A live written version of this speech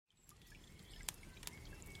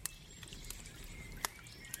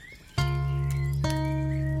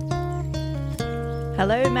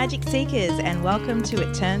Hello, Magic Seekers, and welcome to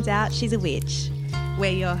It Turns Out She's a Witch. We're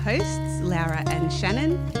your hosts, Laura and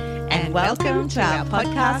Shannon, And welcome to our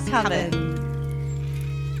podcast Coven.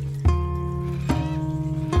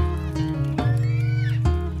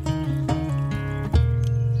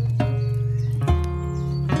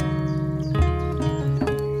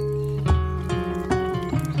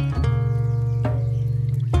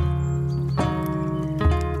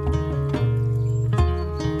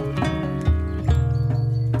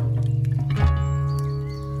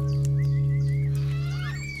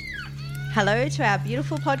 Hello to our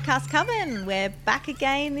beautiful podcast Coven. We're back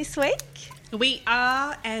again this week. We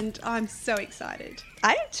are, and I'm so excited.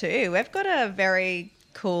 I am too. We've got a very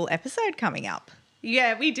cool episode coming up.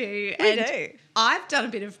 Yeah, we do. We do. I've done a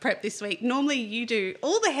bit of prep this week. Normally you do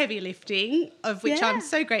all the heavy lifting, of which I'm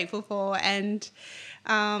so grateful for. And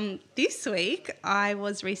this week I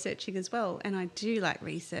was researching as well, and I do like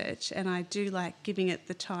research, and I do like giving it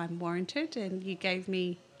the time warranted, and you gave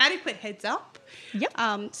me adequate heads up.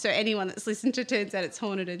 Yep. So anyone that's listened to Turns Out It's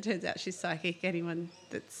Haunted and Turns Out She's Psychic, anyone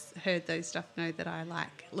that's heard those stuff know that I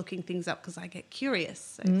like looking things up because I get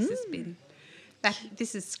curious. So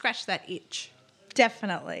this has scratched that itch.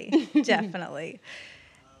 Definitely. Definitely.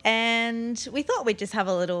 And we thought we'd just have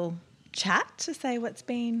a little chat to say what's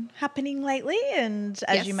been happening lately. And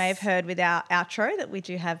as you may have heard with our outro, that we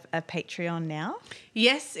do have a Patreon now.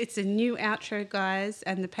 Yes, it's a new outro, guys,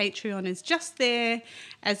 and the Patreon is just there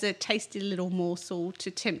as a tasty little morsel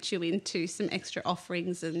to tempt you into some extra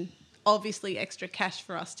offerings and obviously extra cash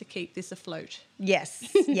for us to keep this afloat.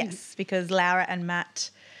 Yes, yes, because Laura and Matt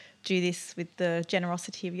do this with the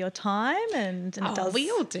generosity of your time, and it does.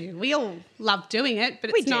 We all do. We all love doing it,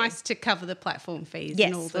 but it's nice to cover the platform fees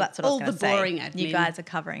and all the, that's what I was all the boring admin. You guys are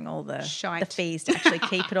covering all the Shite. fees to actually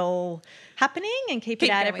keep it all happening and keep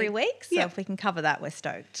it out going every week. So if we can cover that, we're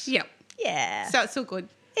stoked. Yep. Yeah. So it's all good.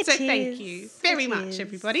 It so is. thank you very much,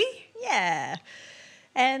 everybody. Yeah.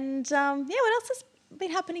 And, what else has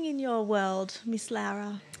been happening in your world, Miss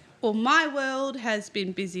Laura? Well, my world has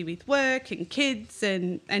been busy with work and kids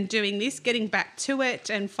and doing this, getting back to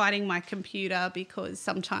it and fighting my computer because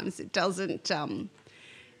sometimes it doesn't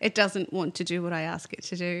want to do what I ask it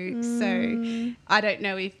to do. So I don't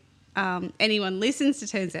know if anyone listens to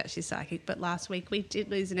Turns Out She's Psychic, but last week we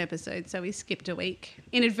did lose an episode, so we skipped a week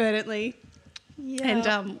inadvertently. Yeah.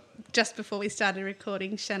 And just before we started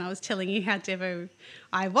recording, Shanna, I was telling you how devo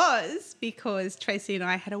I was because Tracy and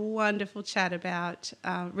I had a wonderful chat about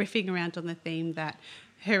riffing around on the theme that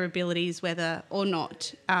her abilities, whether or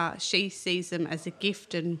not she sees them as a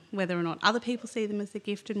gift and whether or not other people see them as a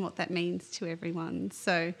gift and what that means to everyone.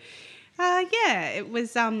 So, it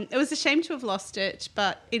was a shame to have lost it,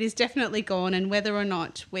 but it is definitely gone, and whether or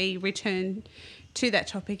not we return to that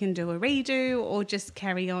topic and do a redo or just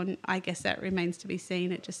carry on, I guess that remains to be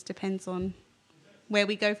seen. It just depends on where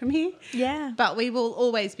we go from here. Yeah. But we will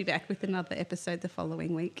always be back with another episode the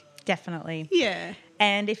following week. Definitely. Yeah.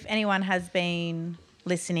 And if anyone has been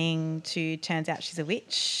listening to Turns Out She's a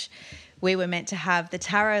Witch, we were meant to have the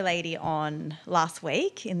tarot lady on last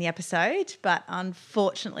week in the episode, but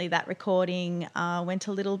unfortunately that recording went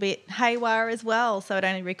a little bit haywire as well. So it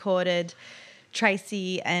only recorded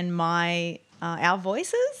Tracy and our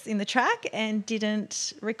voices in the track and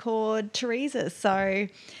didn't record Teresa's. So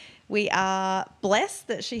we are blessed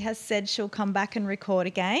that she has said she'll come back and record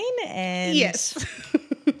again. And yes.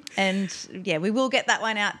 And, we will get that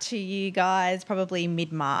one out to you guys probably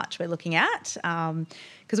mid-March we're looking at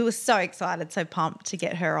because we were so excited, so pumped to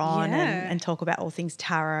get her on and talk about all things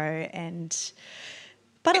tarot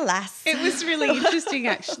But alas. It was really interesting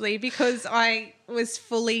actually because I was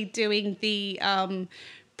fully doing the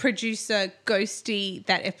producer ghosty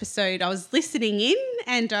that episode. I was listening in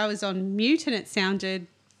and I was on mute and it sounded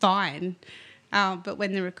fine. But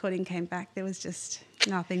when the recording came back, there was just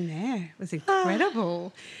nothing there. It was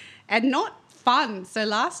incredible and not fun. So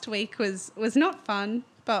last week was not fun,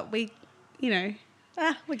 but we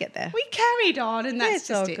get there. We carried on and that's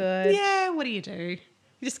just all it. Good. Yeah, what do? You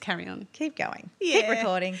just carry on. Keep going. Yeah. Keep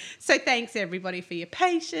recording. So thanks everybody for your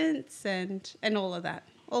patience and all of that.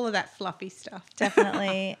 All of that fluffy stuff.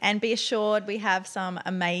 Definitely. And be assured we have some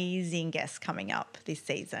amazing guests coming up this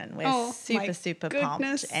season. We're super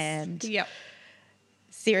pumped and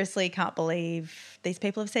seriously can't believe these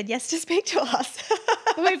people have said yes to speak to us.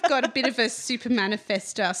 We've got a bit of a super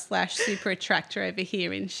manifester / super attractor over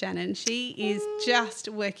here in Shannon. She is just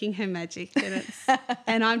working her magic,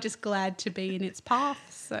 and I'm just glad to be in its path.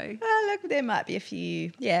 So Look, there might be a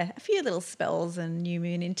few little spells and new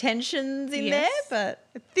moon intentions in there, but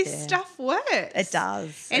this stuff works. It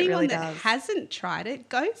does. Anyone it really that does. hasn't tried it,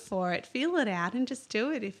 go for it. Feel it out and just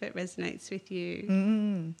do it if it resonates with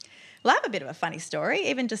you. Well, I have a bit of a funny story,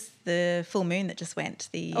 even just the full moon that just went,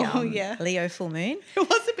 the Leo full moon. It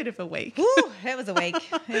was a bit of a week. Ooh, it was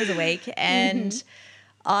a week. And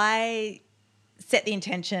I set the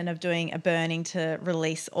intention of doing a burning to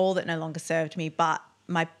release all that no longer served me, but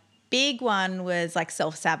my big one was like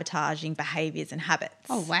self-sabotaging behaviours and habits.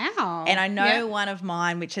 Oh, wow. And I know one of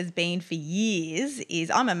mine, which has been for years, is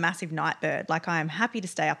I'm a massive night bird. Like I am happy to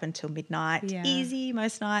stay up until midnight, easy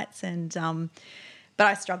most nights, and but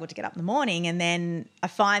I struggle to get up in the morning. And then I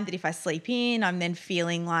find that if I sleep in, I'm then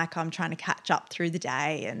feeling like I'm trying to catch up through the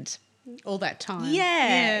day and all that time.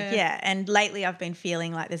 Yeah. And lately I've been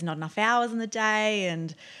feeling like there's not enough hours in the day,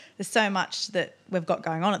 and there's so much that we've got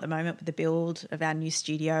going on at the moment with the build of our new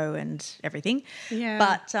studio and everything. Yeah.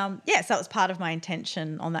 But, so it was part of my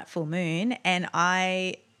intention on that full moon, and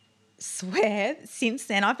I swear since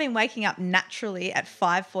then I've been waking up naturally at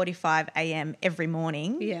 5:45 a.m. every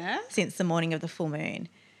morning since the morning of the full moon.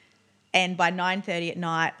 And by 9:30 at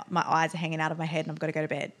night, my eyes are hanging out of my head and I've got to go to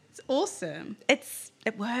bed. It's awesome.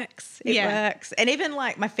 It works. It works. And even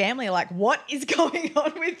like my family are like, what is going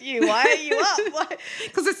on with you? Why are you up?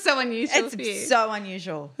 Because it's so unusual for you. It's so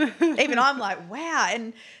unusual. Even I'm like, wow.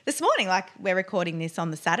 And this morning, like we're recording this on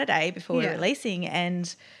the Saturday before we're releasing,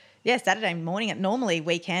 and Saturday morning, normally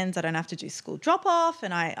weekends I don't have to do school drop off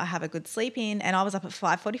and I have a good sleep in, and I was up at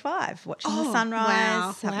 5:45 watching the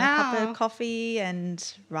sunrise, having a cup of coffee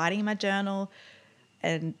and writing in my journal,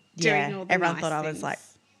 and doing all the everyone nice thought things. I was like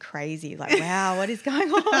crazy, like wow, what is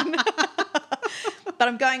going on? But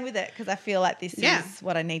I'm going with it because I feel like this is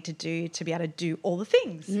what I need to do to be able to do all the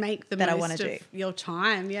things make the that most I want to of do. your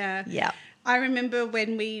time. Yeah. I remember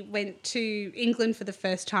when we went to England for the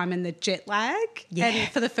first time and the jet lag. Yeah,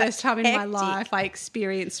 and for the first time in my hectic. life, I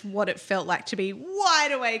experienced what it felt like to be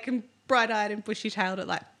wide awake and bright-eyed and bushy-tailed at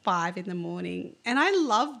like 5 a.m. And I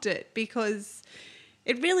loved it because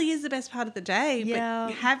it really is the best part of the day. Yeah.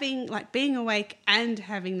 But having, like, being awake and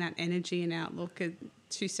having that energy and outlook are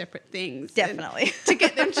two separate things. Definitely. And to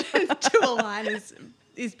get them to align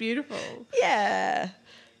is beautiful. Yeah.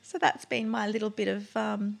 So that's been my little bit of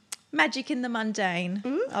magic in the mundane,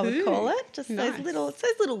 I would call it. Just Nice.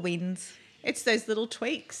 those little wins. It's those little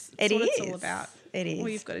tweaks. It's what it's all about. It is. All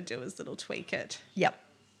you've got to do is little tweak it. Yep,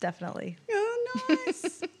 definitely. Oh,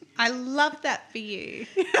 nice. I love that for you.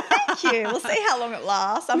 Thank you. We'll see how long it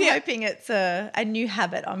lasts. I'm Yeah. hoping it's a new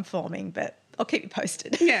habit I'm forming, but I'll keep you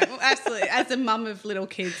posted. Yeah, well, absolutely. As a mum of little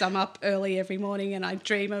kids, I'm up early every morning and I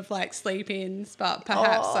dream of like sleep-ins, but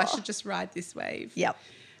perhaps I should just ride this wave. Yep.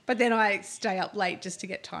 But then I stay up late just to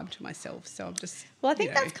get time to myself. So I'm just, Well, I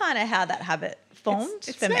think that's kind of how that habit formed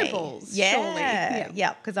It for snowballs, me. Yeah, surely.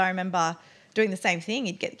 yeah. Because I remember doing the same thing.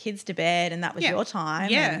 You'd get the kids to bed, and that was your time.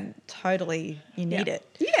 Yeah. And totally, you need it.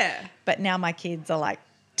 Yeah. But now my kids are like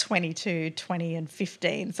 22, 20, and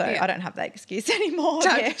 15, so Yeah. I don't have that excuse anymore.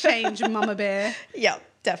 Don't change, Mama Bear. Yep,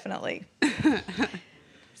 definitely.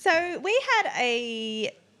 So we had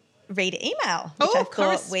a reader email, which I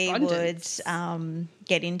thought we would correspondence.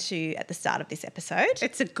 get into at the start of this episode.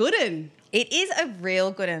 It's a good one. It is a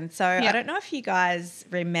real good one. So I don't know if you guys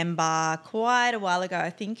remember quite a while ago, I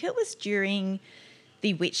think it was during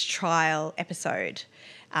the witch trial episode,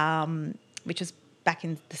 which was back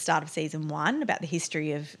in the start of season 1, about the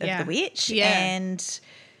history of the witch. Yeah. And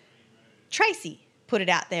Tracy put it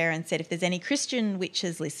out there and said, if there's any Christian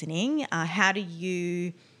witches listening, how do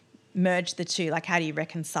you merge the two? Like, how do you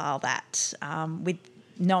reconcile that with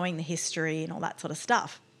knowing the history and all that sort of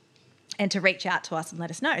stuff? And to reach out to us and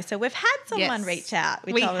let us know. So we've had someone reach out,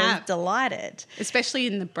 which I was delighted. Especially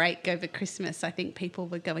in the break over Christmas, I think people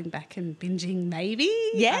were going back and binging maybe.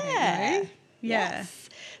 Yeah. I don't know. Yeah. Yes.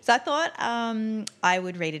 So I thought I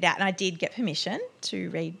would read it out, and I did get permission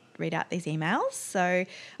to read out these emails. So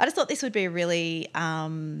I just thought this would be a really,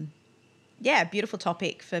 beautiful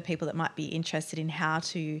topic for people that might be interested in how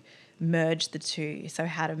to merge the two. So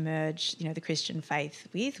how to merge, the Christian faith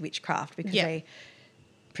with witchcraft, because they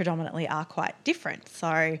predominantly are quite different. So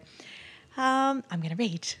I'm going to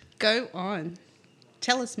read. Go on.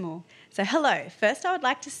 Tell us more. So hello. First, I would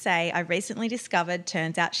like to say I recently discovered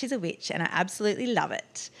Turns Out She's a Witch, and I absolutely love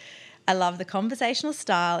it. I love the conversational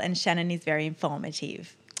style, and Shannon is very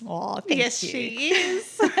informative. Oh, thank you. Yes, she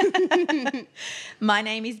is. My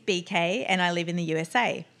name is BK, and I live in the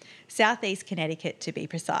USA. Southeast Connecticut to be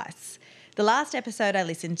precise. The last episode I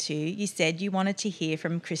listened to, you said you wanted to hear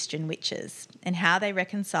from Christian witches and how they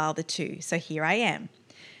reconcile the two, so here I am.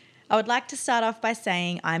 I would like to start off by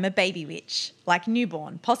saying I'm a baby witch, like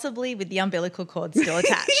newborn, possibly with the umbilical cord still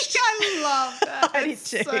attached. I love that. I That's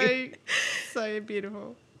did too. so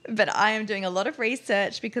beautiful. But I am doing a lot of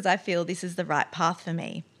research because I feel this is the right path for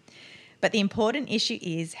me. But the important issue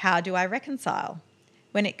is, how do I reconcile?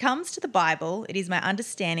 When it comes to the Bible, it is my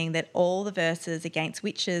understanding that all the verses against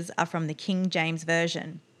witches are from the King James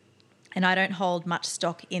Version, and I don't hold much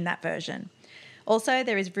stock in that version. Also,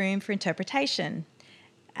 there is room for interpretation,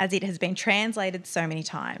 as it has been translated so many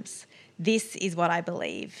times. This is what I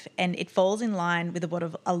believe, and it falls in line with what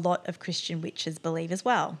a lot of Christian witches believe as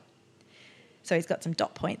well. So he's got some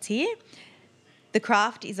dot points here. The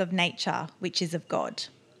craft is of nature, which is of God.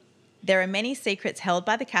 There are many secrets held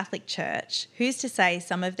by the Catholic Church. Who's to say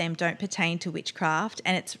some of them don't pertain to witchcraft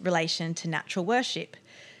and its relation to natural worship?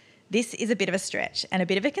 This is a bit of a stretch and a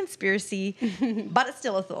bit of a conspiracy, but it's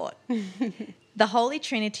still a thought. The Holy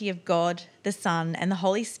Trinity of God, the Son, and the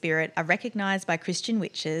Holy Spirit are recognised by Christian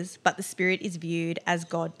witches, but the Spirit is viewed as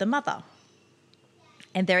God the Mother.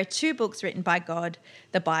 And there are 2 books written by God,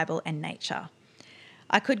 the Bible and nature.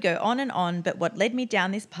 I could go on, but what led me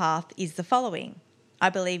down this path is the following. I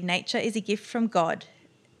believe nature is a gift from God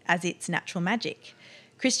as its natural magic.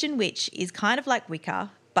 Christian witch is kind of like Wicca,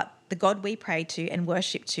 but the God we pray to and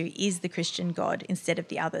worship to is the Christian God instead of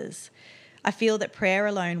the others. I feel that prayer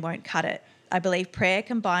alone won't cut it. I believe prayer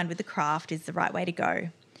combined with the craft is the right way to go.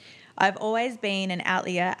 I've always been an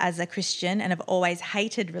outlier as a Christian and have always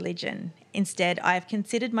hated religion. Instead, I have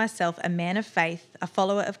considered myself a man of faith, a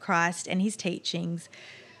follower of Christ and his teachings,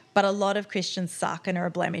 but a lot of Christians suck and are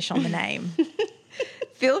a blemish on the name.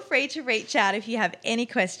 Feel free to reach out if you have any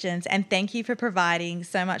questions, and thank you for providing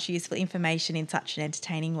so much useful information in such an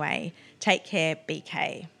entertaining way. Take care,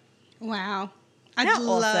 BK. Wow.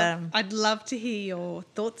 Awesome. I'd love to hear your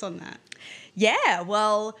thoughts on that. Yeah,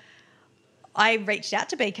 well, I reached out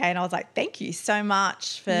to BK and I was like, thank you so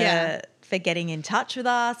much for getting in touch with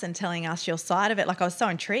us and telling us your side of it. Like, I was so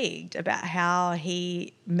intrigued about how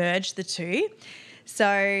he merged the two.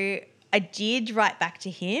 So I did write back to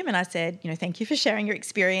him and I said, thank you for sharing your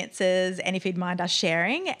experiences and if he'd mind us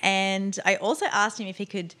sharing. And I also asked him if he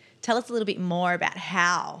could tell us a little bit more about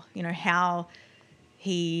how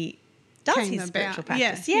he does his spiritual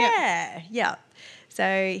practice. Yeah.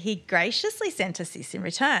 So he graciously sent us this in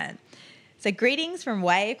return. So greetings from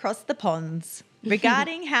way across the ponds.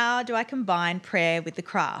 Regarding how do I combine prayer with the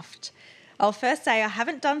craft? I'll first say I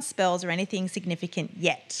haven't done spells or anything significant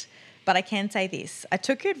yet, but I can say this. I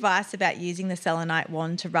took your advice about using the selenite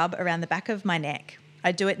wand to rub around the back of my neck.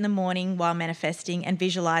 I do it in the morning while manifesting and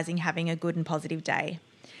visualising having a good and positive day.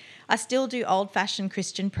 I still do old-fashioned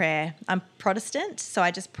Christian prayer. I'm Protestant, so I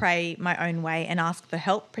just pray my own way and ask for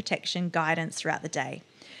help, protection, guidance throughout the day.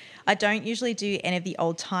 I don't usually do any of the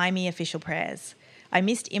old-timey official prayers. I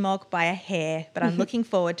missed Imog by a hair, but I'm looking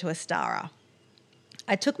forward to Ostara.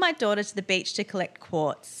 I took my daughter to the beach to collect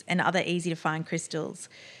quartz and other easy-to-find crystals.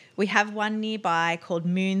 We have one nearby called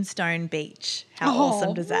Moonstone Beach. How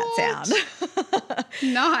awesome does that sound?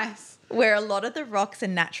 Nice. Where a lot of the rocks are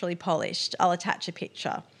naturally polished. I'll attach a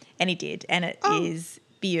picture. And he did, and it is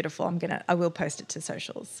beautiful. I will post it to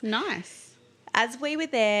socials. Nice. As we were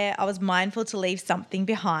there, I was mindful to leave something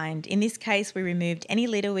behind. In this case, we removed any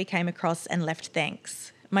litter we came across and left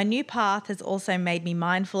thanks. My new path has also made me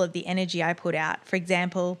mindful of the energy I put out. For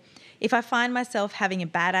example, if I find myself having a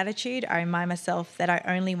bad attitude, I remind myself that I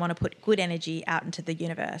only want to put good energy out into the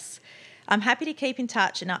universe. I'm happy to keep in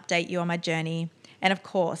touch and update you on my journey. And of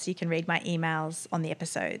course, you can read my emails on the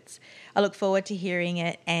episodes. I look forward to hearing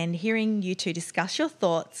it and hearing you two discuss your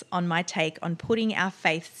thoughts on my take on putting our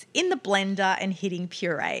faiths in the blender and hitting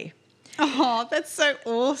puree. Oh, that's so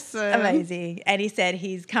awesome. Amazing. And he said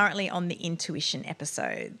he's currently on the intuition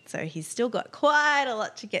episode. So he's still got quite a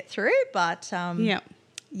lot to get through. But yeah,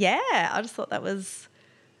 I just thought that was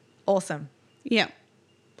awesome. Yeah.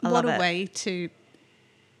 What a way to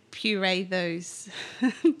puree those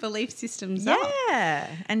belief systems up. Yeah,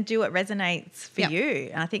 and do what resonates for you.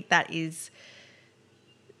 And I think that is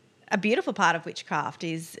a beautiful part of witchcraft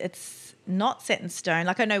is it's not set in stone.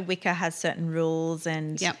 Like I know Wicca has certain rules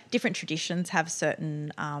and different traditions have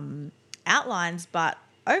certain outlines, but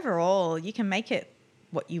overall you can make it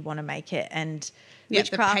what you want to make it. And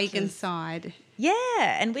witchcraft, the pagan side. Yeah,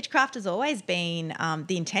 and witchcraft has always been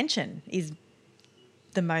the intention is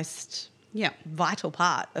the most vital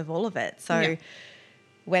part of all of it. So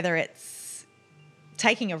whether it's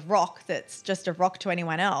taking a rock that's just a rock to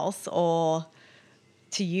anyone else or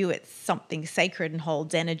to you it's something sacred and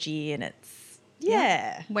holds energy, and it's,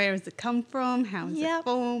 yeah. Where has it come from? How is Yep. it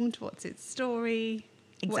formed? What's its story?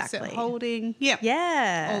 What's Exactly. it holding? Yeah.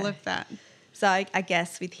 Yeah. All of that. So I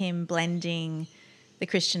guess with him blending the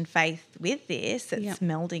Christian faith with this, it's Yep.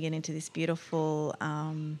 melding it into this beautiful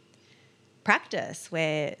practice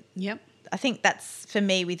where Yep. I think that's, for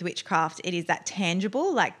me, with witchcraft, it is that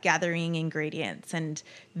tangible, like gathering ingredients and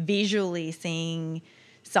visually seeing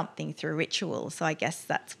something through ritual. So I guess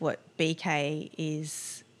that's what BK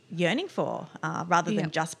is yearning for, rather than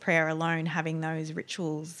Yep. just prayer alone, having those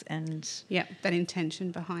rituals and, Yeah, that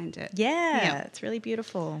intention behind it. yeah, Yep. it's really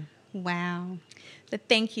beautiful. Wow. So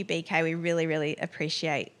thank you, BK. We really, really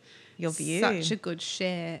appreciate your view. Such a good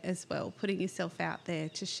share as well, putting yourself out there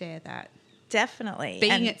to share that. Definitely.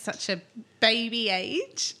 Being And- at such a baby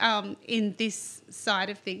age in this side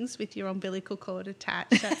of things with your umbilical cord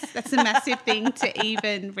attached, that's a massive thing to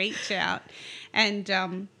even reach out.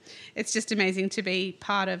 And it's just amazing to be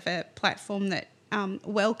part of a platform that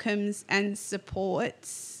welcomes and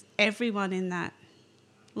supports everyone in that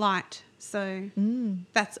light. So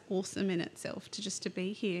that's awesome in itself, to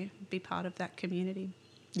be here, be part of that community.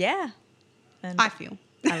 Yeah. And I feel.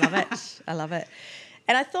 I love it. I love it.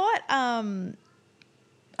 And I thought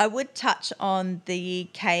I would touch on the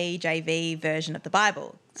KJV version of the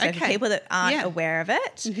Bible. So for Okay. people that aren't Yeah. aware of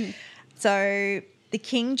it, so the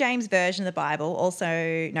King James Version of the Bible,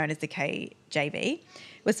 also known as the KJV,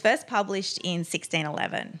 was first published in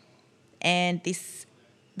 1611. And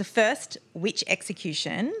the first witch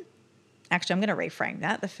execution, actually I'm going to reframe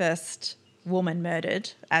that, the first woman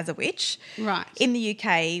murdered as a witch Right. in the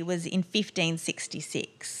UK was in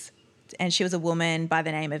 1566. And she was a woman by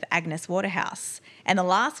the name of Agnes Waterhouse. And the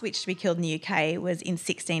last witch to be killed in the UK was in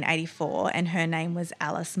 1684, and her name was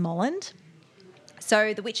Alice Molland.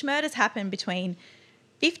 So the witch murders happened between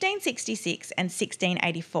 1566 and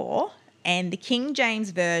 1684, and the King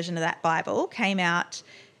James Version of that Bible came out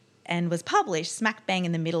and was published smack bang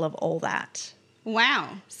in the middle of all that.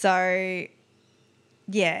 Wow. So,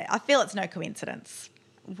 yeah, I feel it's no coincidence.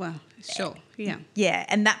 Well, sure. Yeah. Yeah,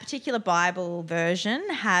 and that particular Bible version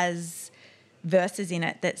has verses in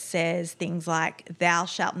it that says things like, "Thou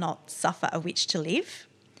shalt not suffer a witch to live.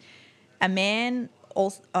 A man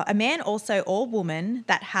also or woman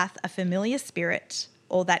that hath a familiar spirit,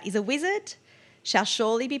 or that is a wizard, shall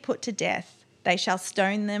surely be put to death. They shall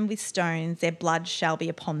stone them with stones, their blood shall be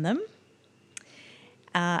upon them."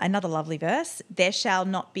 Another lovely verse, "There shall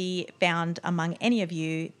not be found among any of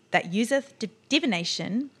you that useth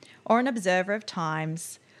divination, or an observer of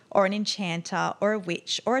times, or an enchanter, or a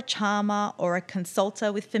witch, or a charmer, or a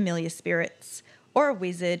consulter with familiar spirits, or a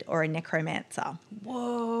wizard, or a necromancer."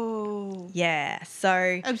 Whoa. Yeah,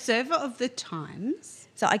 so Observer of the times.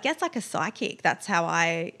 I guess like a psychic, that's how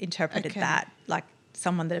I interpreted Okay. that, like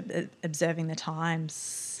someone that observing the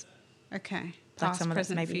times. Okay. Like Past, someone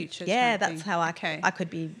present, that's maybe, future. yeah, type that's thing. how Okay. I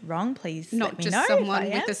could be wrong. Please Not let me just know. if someone I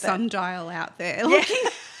with am, a but- sundial out there looking.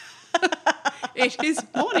 It is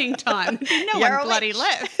morning time. No You're one a bloody witch.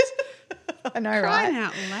 left. I know, Crying right?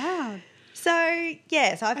 out loud. So,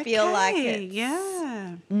 yes, I feel like Okay, it's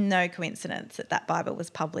yeah. no coincidence that Bible was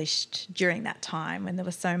published during that time when there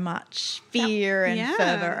was so much fear and yeah.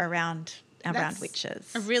 fervour around That's witches.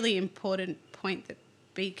 A really important point that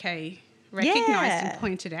BK recognised and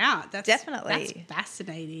pointed out. That's Definitely. That's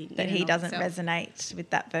fascinating. That in he and of doesn't itself. resonate with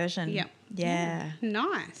that version. Yeah. Yeah.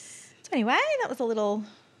 Nice. So anyway, that was a little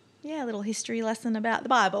history lesson about the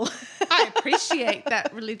Bible. I appreciate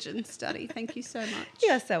that religion study. Thank you so much.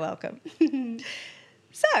 You're so welcome.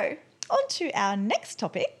 So, on to our next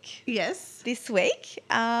topic Yes. this week.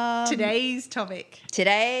 Today's topic.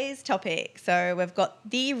 Today's topic. So we've got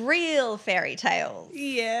the real fairy tales.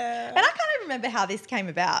 Yeah. And I can't even remember how this came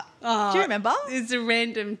about. Do you remember? It's a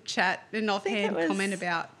random chat, an offhand was- comment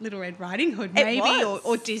about Little Red Riding Hood, It maybe, was.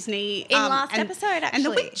 or Disney. In last and- episode, And the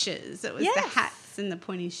actually. witches. It was Yes. the hats and the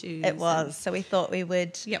pointy shoes. It was. So we thought we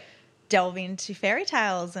would Yep. delve into fairy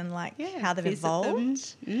tales and how they've visit them.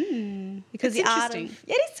 evolved. Because It's the art of interesting.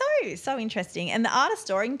 it is so interesting, and the art of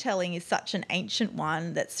storytelling is such an ancient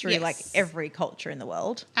one that's through like Yes. every culture in the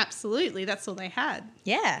world. Absolutely. That's all they had.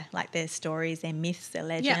 Yeah, like their stories, their myths, their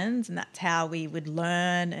legends, and that's how we would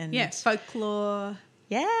learn. And Yeah. Folklore.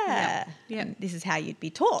 yeah, Yeah. And this is how you'd be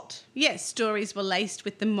taught. Yes, stories were laced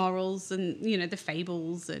with the morals and, the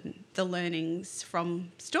fables and the learnings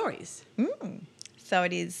from stories. So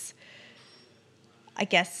it is, I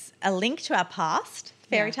guess, a link to our past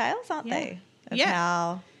fairy Yeah. tales, aren't Yeah. they? Of Yeah.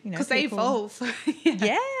 how Because they people- evolve.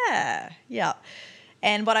 Yeah, yeah.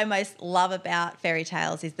 And what I most love about fairy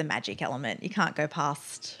tales is the magic element. You can't go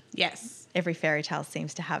past. Yes. Every fairy tale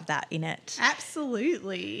seems to have that in it.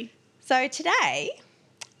 Absolutely. So today,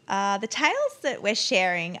 the tales that we're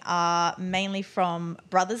sharing are mainly from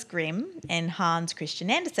Brothers Grimm and Hans Christian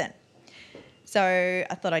Andersen. So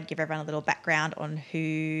I thought I'd give everyone a little background on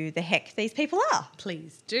who the heck these people are.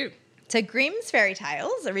 Please do. So Grimm's fairy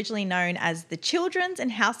tales, originally known as the Children's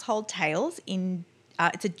and Household Tales,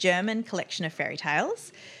 it's a German collection of fairy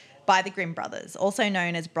tales by the Grimm brothers, also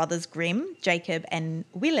known as Brothers Grimm, Jacob and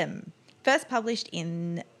Willem, first published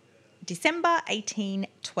in December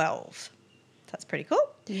 1812. So that's pretty cool.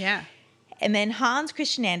 Yeah. And then Hans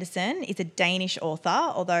Christian Andersen is a Danish author,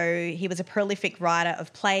 although he was a prolific writer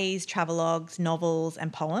of plays, travelogues, novels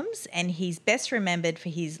and poems, and he's best remembered for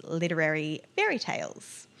his literary fairy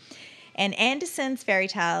tales. And Andersen's fairy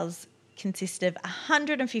tales consist of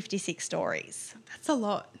 156 stories. That's a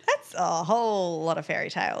lot. That's a whole lot of fairy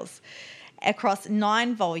tales across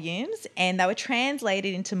 9 volumes, and they were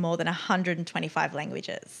translated into more than 125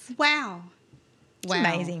 languages. Wow. It's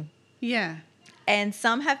amazing. Yeah. And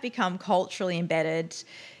some have become culturally embedded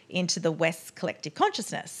into the West's collective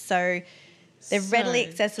consciousness. So they're readily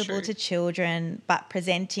accessible to children, but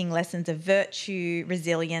presenting lessons of virtue,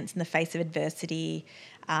 resilience in the face of adversity,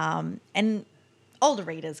 and older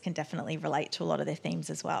readers can definitely relate to a lot of their themes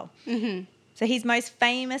as well. Mm-hmm. So his most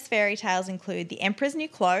famous fairy tales include The Emperor's New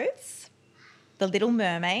Clothes, The Little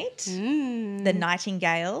Mermaid, The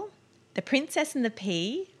Nightingale, The Princess and the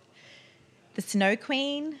Pea, The Snow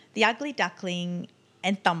Queen, The Ugly Duckling,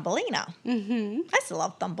 and Thumbelina. Mm-hmm. I still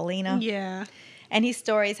love Thumbelina. Yeah. And his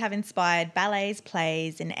stories have inspired ballets,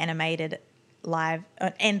 plays, and animated live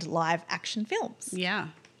action films. Yeah.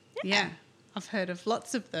 Yeah. I've heard of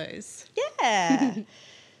lots of those. Yeah.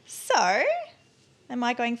 So, am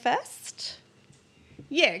I going first?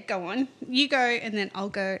 Yeah, go on. You go and then I'll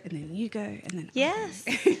go and then you go and then Yes.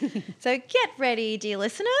 I'll go. So get ready, dear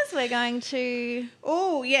listeners. We're going to...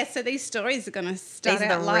 Oh, yeah. So these stories are going to start These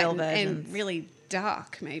are out the light real and versions. really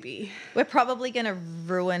dark, maybe. We're probably going to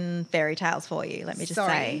ruin fairy tales for you, let me just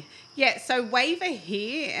say. Yeah, so Waver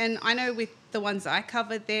here, and I know with the ones I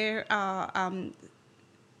covered, there are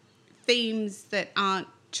themes that aren't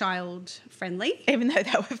child friendly. Even though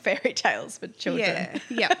they were fairy tales for children. Yeah,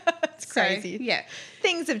 yeah. It's crazy. So, yeah.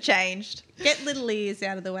 Things have changed. Get little ears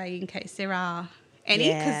out of the way in case there are any,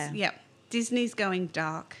 because, Disney's going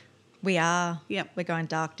dark. We are. Yep. We're going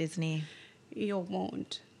dark Disney. You're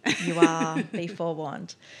warned. You are. Be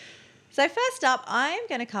forewarned. So first up, I'm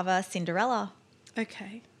going to cover Cinderella.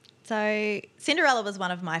 Okay. So Cinderella was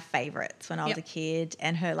one of my favourites when I was Yep. a kid,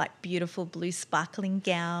 and her like beautiful blue sparkling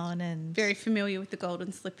gown and Very familiar with the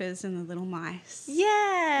golden slippers and the little mice.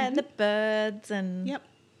 the birds and Yep.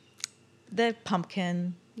 the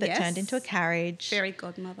pumpkin that Yes. turned into a carriage. Fairy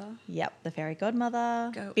godmother. Yep, the fairy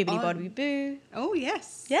godmother. Go Bibbidi on. bobbidi boo. Oh,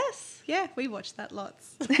 yes. Yes. Yeah, we watched that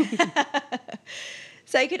lots.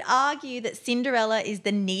 So you could argue that Cinderella is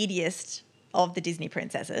the neediest of the Disney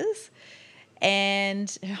princesses,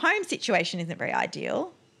 and her home situation isn't very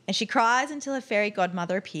ideal, and she cries until her fairy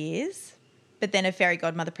godmother appears, but then her fairy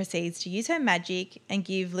godmother proceeds to use her magic and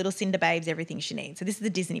give little Cinder babes everything she needs. So this is the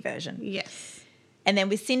Disney version. Yes. And then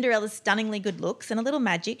with Cinderella's stunningly good looks and a little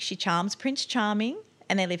magic, she charms Prince Charming,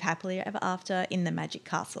 and they live happily ever after in the magic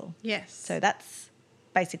castle. Yes. So that's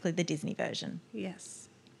basically the Disney version. Yes.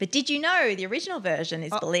 But did you know the original version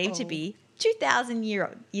is believed to be 2,000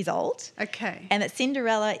 years old, Okay. and that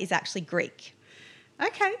Cinderella is actually Greek?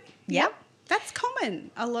 Okay. Yep. That's common.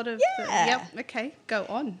 A lot of Yeah. Yep. Okay. Go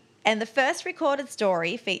on. And the first recorded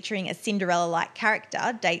story featuring a Cinderella-like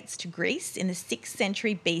character dates to Greece in the 6th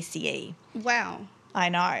century BCE. Wow. I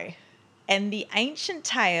know. And the ancient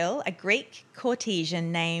tale, a Greek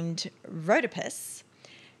courtesan named Rhodopis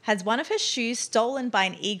has one of her shoes stolen by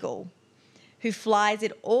an eagle who flies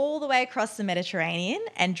it all the way across the Mediterranean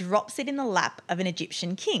and drops it in the lap of an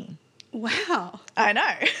Egyptian king. Wow. I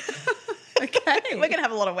know. Okay. We're going to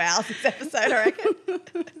have a lot of wows this episode, I reckon.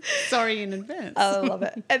 Sorry in advance. I love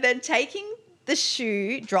it. And then taking the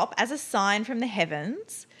shoe drop as a sign from the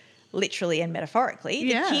heavens, literally and metaphorically,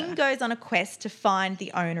 Yeah. the king goes on a quest to find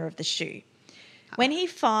the owner of the shoe. When he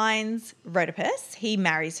finds Rhodopis, he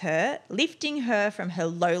marries her, lifting her from her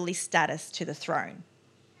lowly status to the throne.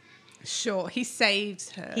 Sure. He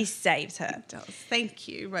saves her. He saves her. He does. Thank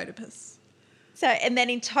you, Rhodopis. So, and then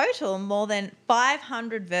in total, more than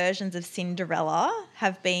 500 versions of Cinderella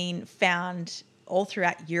have been found all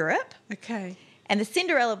throughout Europe. Okay. And the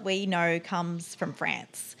Cinderella we know comes from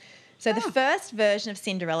France. So the first version of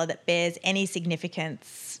Cinderella that bears any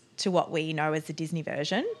significance to what we know as the Disney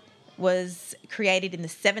version was created in the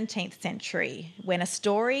 17th century when a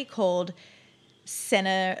story called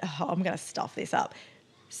I'm going to stuff this up.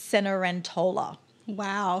 Cenerentola.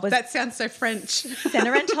 Wow, that sounds so French.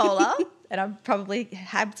 Cenerentola, and I'm probably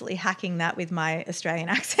absolutely hacking that with my Australian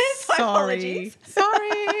accent. So apologies.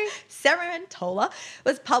 Sorry. Cenerentola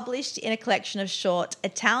was published in a collection of short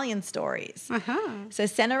Italian stories. So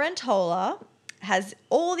Cenerentola has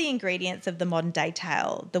all the ingredients of the modern day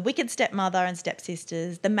tale, the wicked stepmother and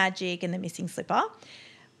stepsisters, the magic and the missing slipper,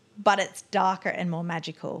 but it's darker and more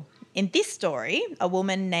magical. In this story, a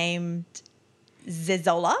woman named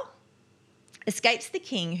Zezola escapes the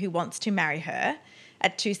king who wants to marry her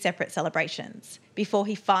at 2 separate celebrations before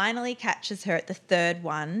he finally catches her at the third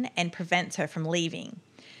one and prevents her from leaving.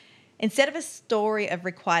 Instead of a story of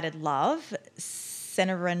requited love,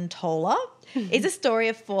 Cenerentola is a story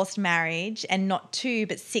of forced marriage and not 2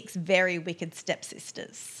 but 6 very wicked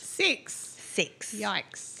stepsisters. 6.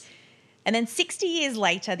 Yikes. And then 60 years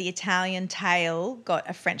later, the Italian tale got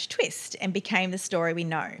a French twist and became the story we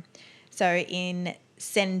know. So in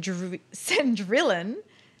Cendrillon,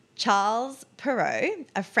 Charles Perrault,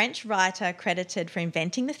 a French writer credited for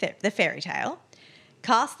inventing the fairy tale,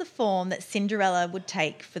 cast the form that Cinderella would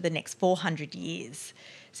take for the next 400 years.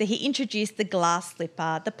 So he introduced the glass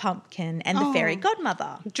slipper, the pumpkin, and the fairy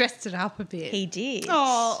godmother. Dressed it up a bit. He did.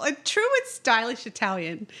 Oh, a true and stylish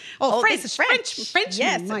Italian. This is French. Frenchman,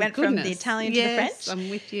 yes, my it went goodness. from the Italian to the French. Yes, I'm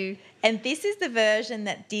with you. And this is the version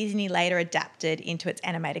that Disney later adapted into its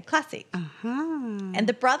animated classic. And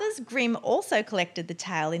the Brothers Grimm also collected the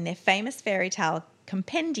tale in their famous fairy tale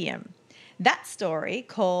compendium. That story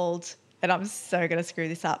called, and I'm so going to screw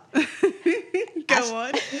this up. Go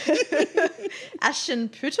on.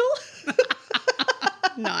 Aschenputtel.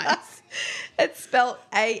 Nice. It's spelled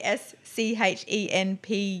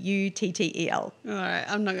Aschenputtel. All right,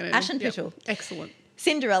 I'm not going to. Aschenputtel. Yep. Excellent.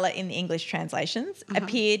 Cinderella in the English translations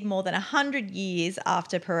appeared more than 100 years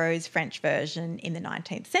after Perrault's French version in the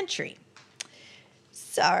 19th century.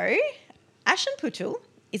 So, Aschenputtel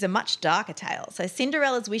is a much darker tale. So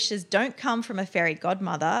Cinderella's wishes don't come from a fairy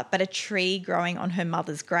godmother, but a tree growing on her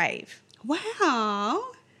mother's grave.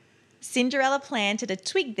 Wow. Cinderella planted a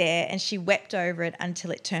twig there and she wept over it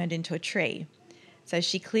until it turned into a tree. So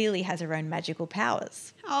she clearly has her own magical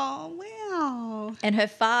powers. Oh, wow. And her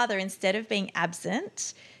father, instead of being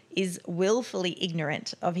absent, is willfully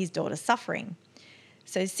ignorant of his daughter's suffering.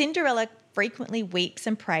 So Cinderella frequently weeps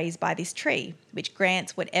and prays by this tree, which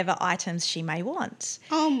grants whatever items she may want.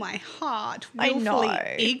 Oh, my heart. I Willfully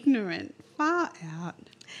know. ignorant. Far out.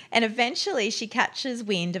 And eventually she catches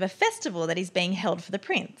wind of a festival that is being held for the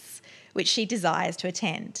prince, which she desires to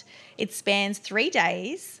attend. It spans 3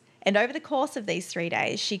 days, and over the course of these 3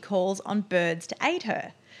 days, she calls on birds to aid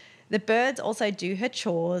her. The birds also do her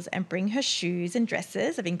chores and bring her shoes and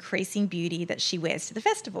dresses of increasing beauty that she wears to the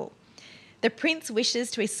festival. The prince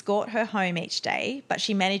wishes to escort her home each day, but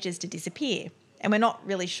she manages to disappear. And we're not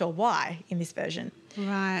really sure why in this version.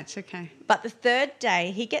 Right, okay. But the 3rd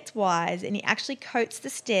day, he gets wise and he actually coats the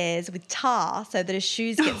stairs with tar so that her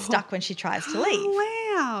shoes get stuck when she tries to leave.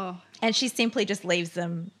 Oh, wow. And she simply just leaves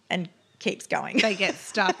them and keeps going. They get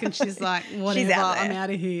stuck and she's like, whatever, I'm out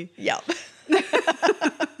of here. Yep.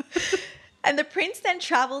 And the prince then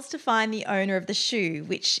travels to find the owner of the shoe,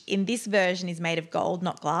 which in this version is made of gold,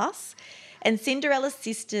 not glass. And Cinderella's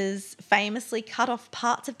sisters famously cut off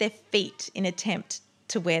parts of their feet in attempt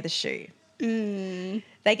to wear the shoe.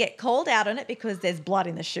 They get called out on it because there's blood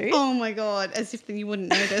in the shoe. Oh, my God, as if you wouldn't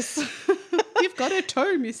notice. You've got a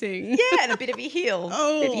toe missing. Yeah, and a bit of your heel.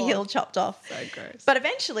 Oh. A bit of your heel chopped off. So gross. But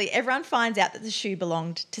eventually everyone finds out that the shoe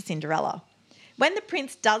belonged to Cinderella. When the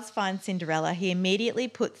prince does find Cinderella, he immediately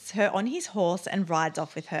puts her on his horse and rides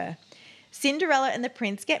off with her. Cinderella and the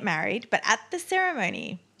prince get married, but at the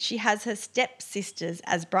ceremony, she has her stepsisters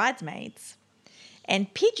as bridesmaids.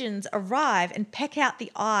 And pigeons arrive and peck out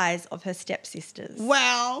the eyes of her stepsisters.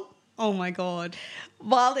 Wow. Oh, my God.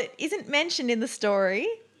 While it isn't mentioned in the story,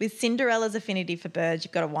 with Cinderella's affinity for birds,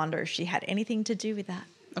 you've got to wonder if she had anything to do with that.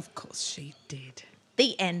 Of course she did.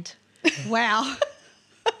 The end. Wow.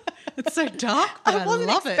 It's so dark, but I wasn't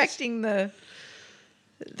love expecting the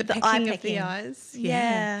pecking eye of pecking. the eyes.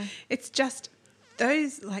 Yeah. It's just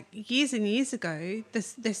those, like, years and years ago,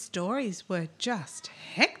 their stories were just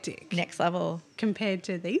hectic Next level. compared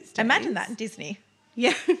to these days. Imagine that in Disney.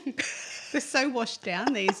 Yeah. They're so washed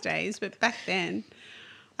down these days, but back then,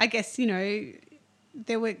 I guess,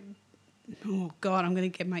 there were, oh God, I'm going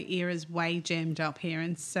to get my ears way jammed up here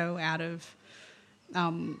and so out of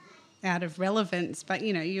relevance. But,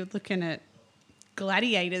 you're looking at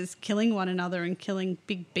gladiators killing one another and killing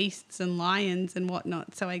big beasts and lions and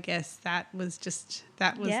whatnot. So I guess that was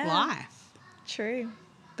Yeah. life. True.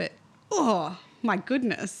 But, oh, my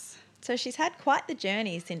goodness. So she's had quite the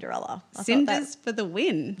journey, Cinderella. I thought Cinders for the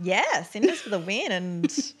win. Yeah, cinders for the win,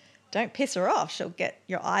 and don't piss her off. She'll get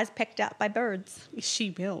your eyes pecked out by birds. She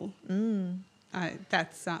will.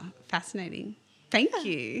 That's fascinating. Thank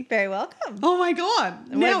you. Very welcome. Oh, my God.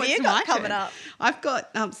 What Now have you it's got my coming turn. up? I've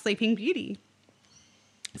got Sleeping Beauty.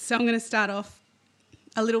 So I'm going to start off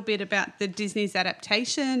a little bit about the Disney's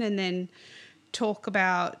adaptation and then talk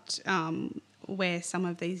about where some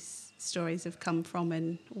of these stories have come from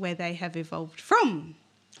and where they have evolved from.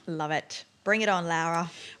 Love it. Bring it on, Laura.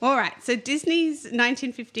 All right. So Disney's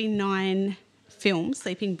 1959 film,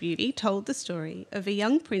 Sleeping Beauty, told the story of a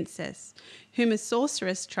young princess whom a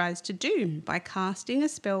sorceress tries to doom by casting a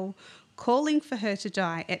spell calling for her to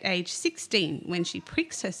die at age 16 when she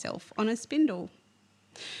pricks herself on a spindle.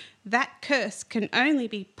 That curse can only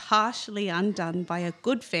be partially undone by a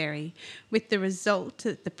good fairy, with the result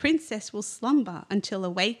that the princess will slumber until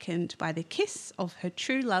awakened by the kiss of her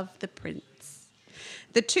true love, the prince.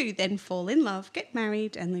 The two then fall in love, get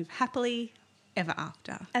married, and live happily ever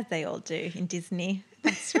after. As they all do in Disney.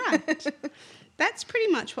 That's right. That's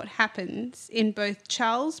pretty much what happens in both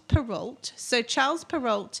Charles Perrault. So Charles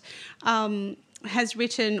Perrault has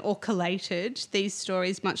written or collated these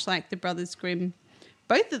stories, much like the Brothers Grimm.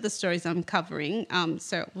 Both of the stories I'm covering,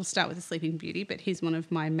 so we'll start with The Sleeping Beauty, but he's one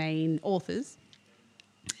of my main authors,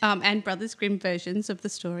 and Brothers Grimm versions of the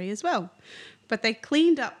story as well. But they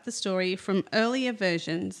cleaned up the story from earlier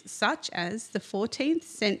versions, such as the 14th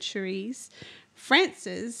century's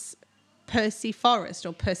France's Percy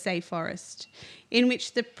Forest, in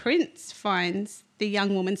which the prince finds the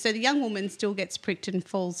young woman. So the young woman still gets pricked and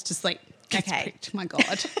falls to sleep. Gets pricked, my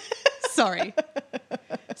God. Sorry.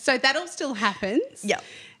 So that all still happens. Yep.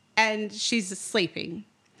 And she's sleeping.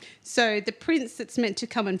 So the prince that's meant to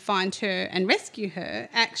come and find her and rescue her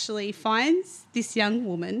actually finds this young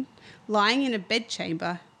woman lying in a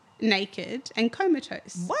bedchamber, naked and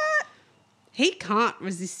comatose. What? He can't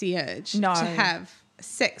resist the urge No. to have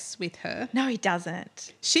sex with her. No, he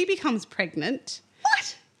doesn't. She becomes pregnant.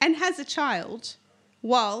 What? And has a child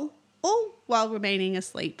all while remaining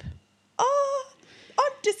asleep. Oh,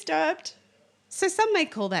 I'm disturbed. So some may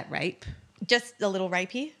call that rape. Just a little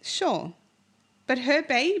rapey. Sure. But her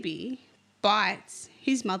baby bites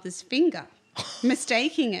his mother's finger,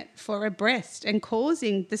 mistaking it for a breast and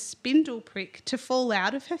causing the spindle prick to fall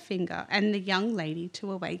out of her finger and the young lady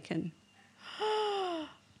to awaken.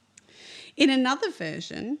 In another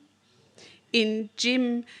version, in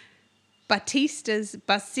Jim Batista's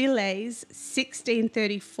Basile's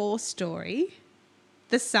 1634 story,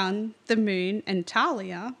 The Sun, the Moon and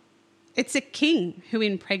Talia, it's a king who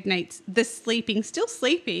impregnates the still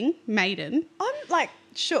sleeping maiden. I'm like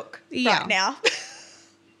shook Yeah. right now.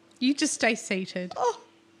 You just stay seated. Oh,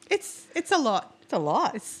 It's a lot. it's a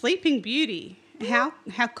lot. It's Sleeping Beauty. How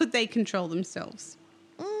could they control themselves?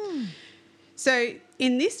 So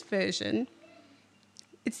in this version,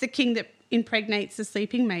 it's the king that impregnates the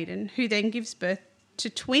sleeping maiden who then gives birth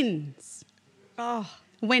to twins. Oh,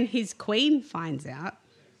 When his queen finds out,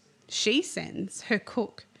 she sends her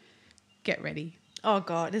cook, get ready. oh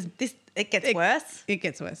God, it gets worse. It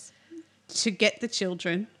gets worse. To get the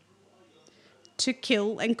children, to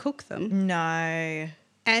kill and cook them, No.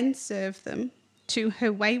 and serve them to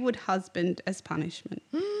her wayward husband as punishment.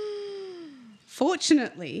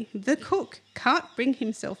 Fortunately, the cook can't bring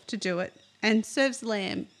himself to do it and serves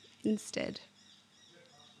lamb instead.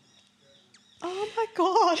 Oh my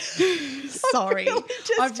God. Sorry,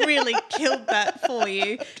 I've really killed that for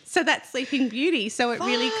you. So that's Sleeping Beauty. So it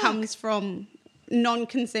really Fuck. comes from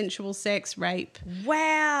non-consensual sex, rape.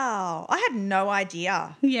 Wow. I had no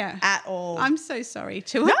idea Yeah. at all. I'm so sorry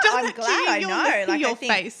to have no, done I'm that to glad you. I Your know. look- Like your I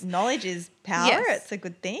think face. knowledge is power. Yes. It's a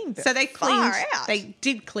good thing. But So they far cleaned. out. They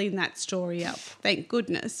did clean that story up. Thank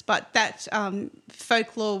goodness. But that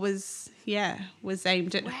folklore was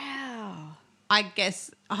aimed at, Wow. I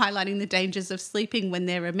guess, highlighting the dangers of sleeping when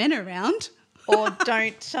there are men around. Or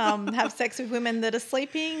don't have sex with women that are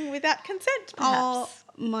sleeping without consent, Oh perhaps.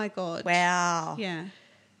 my God. Wow. Yeah.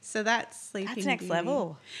 So that's Sleeping That's next Beauty.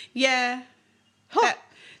 level. Yeah. Huh.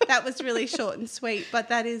 That was really short and sweet, but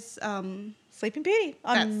that is Sleeping Beauty.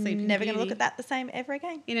 I'm Sleeping never going to look Beauty. at that the same ever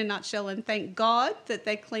again. in a nutshell, and thank God that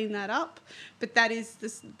they cleaned that up. But that is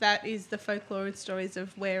the folklore and stories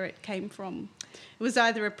of where it came from. It was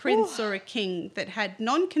either a prince or a king that had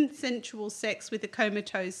non-consensual sex with a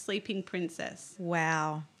comatose sleeping princess,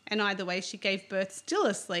 Wow. and either way, she gave birth still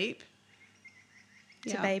asleep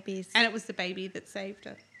To babies. and it was the baby that saved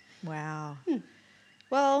her. Wow.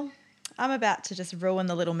 Well, I'm about to just ruin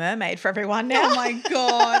The Little Mermaid for everyone now. Oh, my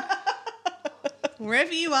God.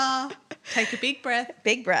 Wherever you are, take a big breath.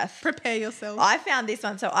 Big breath. Prepare yourself. I found this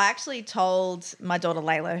one. So I actually told my daughter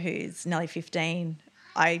Layla, who's nearly 15,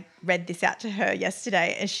 I read this out to her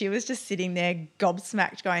yesterday and she was just sitting there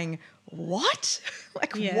gobsmacked going, what?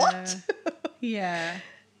 Like, what? Yeah.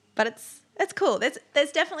 But it's cool.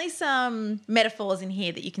 There's definitely some metaphors in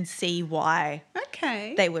here that you can see why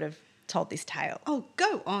Okay. they would have told this tale. Oh,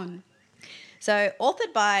 go on. So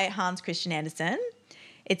authored by Hans Christian Andersen,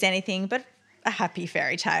 it's anything but a happy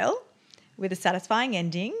fairy tale with a satisfying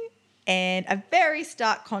ending and a very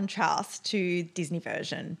stark contrast to Disney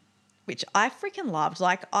version, which I freaking loved.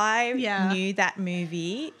 Like, I knew that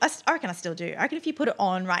movie. I reckon I still do. I reckon if you put it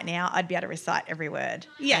on right now, I'd be able to recite every word.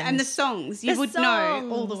 Yeah, and the songs. You would know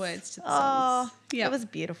all the words to the songs. Oh, it was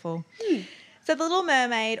beautiful. So The Little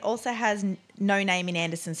Mermaid also has no name in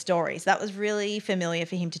Andersen's story. So that was really familiar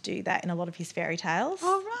for him to do that in a lot of his fairy tales.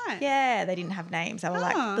 Oh, right. Yeah, they didn't have names. They were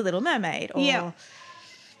like The Little Mermaid or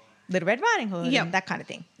Little Red Riding Hood and that kind of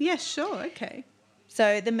thing. Yeah, sure. Okay.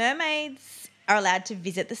 So the mermaids are allowed to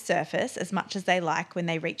visit the surface as much as they like when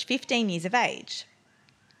they reach 15 years of age.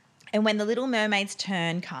 And when the Little Mermaid's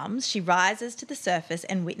turn comes, she rises to the surface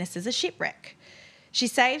and witnesses a shipwreck. She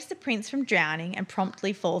saves the prince from drowning and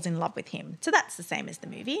promptly falls in love with him. So that's the same as the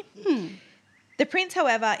movie. The prince,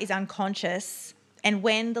 however, is unconscious, and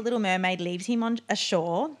when the Little Mermaid leaves him on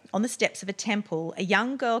ashore on the steps of a temple, a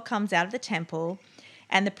young girl comes out of the temple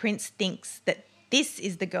and the prince thinks that this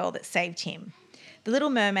is the girl that saved him. The Little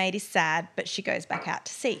Mermaid is sad, but she goes back out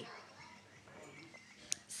to sea.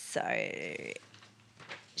 So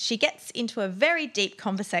she gets into a very deep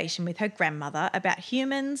conversation with her grandmother about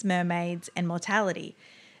humans, mermaids, and mortality,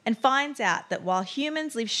 and finds out that while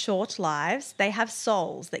humans live short lives, they have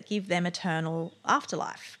souls that give them eternal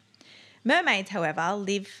afterlife. Mermaids, however,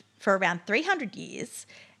 live for around 300 years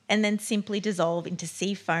and then simply dissolve into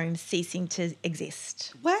sea foam, ceasing to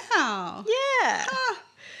exist. Wow. Yeah.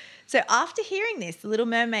 So after hearing this, the Little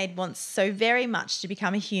Mermaid wants so very much to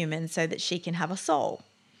become a human so that she can have a soul.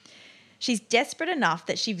 She's desperate enough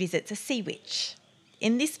that she visits a sea witch.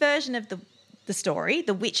 In this version of the story,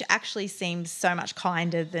 the witch actually seems so much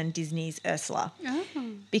kinder than Disney's Ursula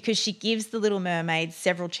because she gives the Little Mermaid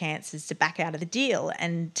several chances to back out of the deal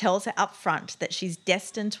and tells her up front that she's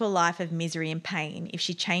destined to a life of misery and pain if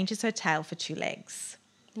she changes her tail for 2 legs.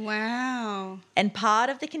 Wow. And part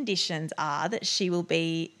of the conditions are that she will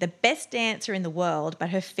be the best dancer in the world,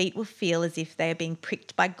 but her feet will feel as if they are being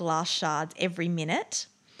pricked by glass shards every minute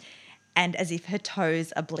and as if her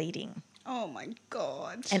toes are bleeding. Oh, my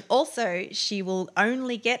God. And also, she will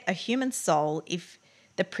only get a human soul if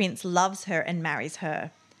the prince loves her and marries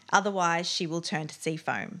her. Otherwise, she will turn to sea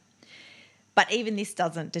foam. But even this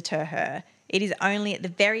doesn't deter her. It is only at the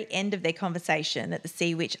very end of their conversation that the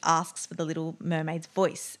sea witch asks for the Little Mermaid's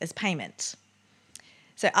voice as payment.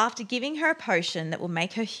 So after giving her a potion that will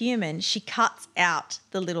make her human, she cuts out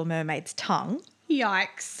the Little Mermaid's tongue.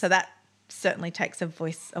 Yikes. So that certainly takes her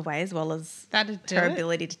voice away as well as That'd do her it.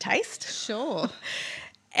 ability to taste. Sure.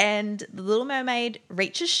 And the Little Mermaid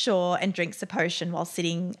reaches shore and drinks the potion while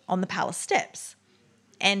sitting on the palace steps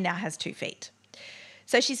and now has 2 feet.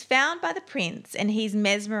 So she's found by the prince and he's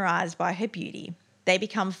mesmerised by her beauty. They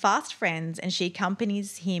become fast friends and she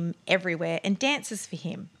accompanies him everywhere and dances for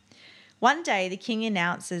him. One day, the king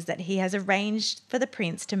announces that he has arranged for the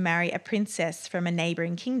prince to marry a princess from a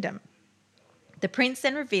neighbouring kingdom. The prince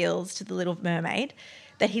then reveals to the Little Mermaid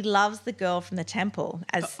that he loves the girl from the temple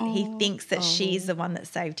as he thinks that she's the one that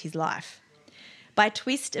saved his life. By a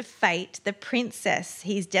twist of fate, the princess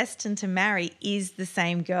he's destined to marry is the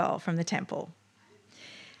same girl from the temple.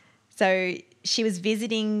 So she was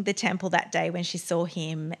visiting the temple that day when she saw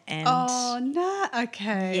him and... Oh, no.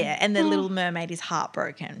 Okay. Yeah, and the Little Mermaid is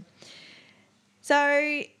heartbroken.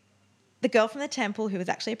 So the girl from the temple, who was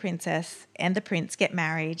actually a princess, and the prince get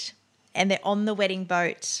married and they're on the wedding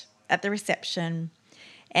boat at the reception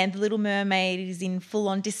and the Little Mermaid is in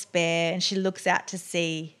full-on despair and she looks out to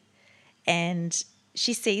sea and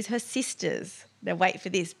she sees her sisters. Now wait for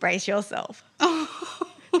this, brace yourself.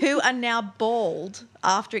 Who are now bald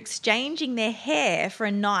after exchanging their hair for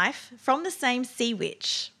a knife from the same sea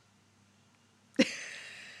witch.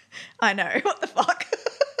 I know, what the fuck?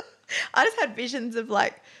 I just had visions of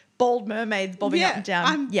like bald mermaids bobbing up and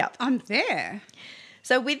down. I'm there.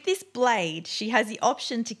 So with this blade, she has the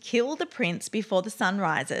option to kill the prince before the sun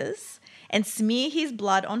rises and smear his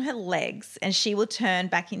blood on her legs and she will turn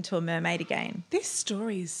back into a mermaid again. This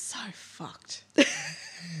story is so fucked.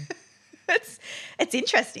 It's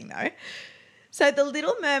interesting though. So the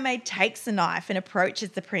little mermaid takes the knife and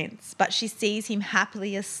approaches the prince, but she sees him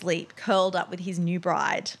happily asleep, curled up with his new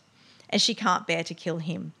bride, and she can't bear to kill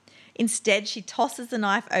him. Instead, she tosses the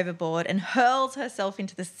knife overboard and hurls herself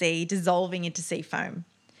into the sea, dissolving into sea foam.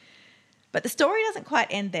 But the story doesn't quite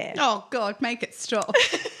end there. Oh, God, make it stop.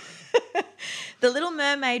 The little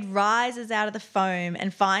mermaid rises out of the foam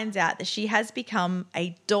and finds out that she has become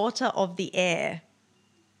a daughter of the air.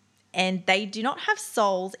 And they do not have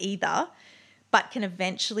souls either, but can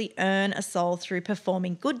eventually earn a soul through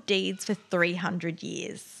performing good deeds for 300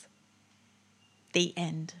 years. The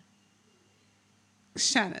end.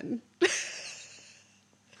 Shannon.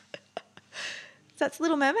 That's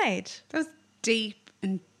Little Mermaid. That was deep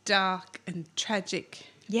and dark and tragic.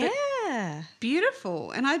 Yeah.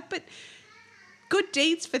 Beautiful. But good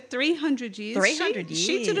deeds for 300 years. 300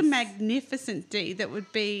 She did a years. magnificent deed that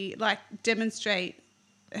would be like demonstrate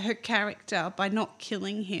her character by not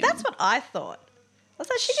killing him. That's what I thought. I was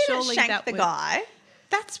like, she didn't Surely shank that the would- guy.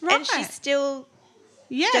 That's right. And she still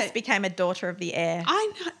yeah. just became a daughter of the air.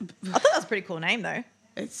 I know. I thought that was a pretty cool name, though.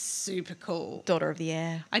 It's super cool. Daughter of the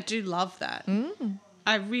air. I do love that.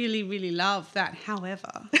 I really, really love that.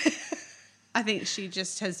 However, I think she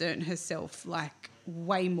just has earned herself like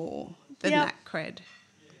way more than Yep. that cred.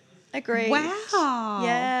 Agreed. Wow.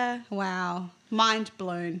 Yeah. Wow. Mind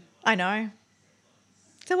blown. I know.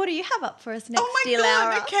 So what do you have up for us next, Oh my dear God.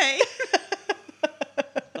 Laura? Okay.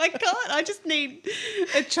 I can't. I just need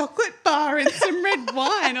a chocolate bar and some red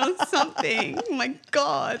wine or something. Oh my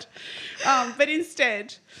God. But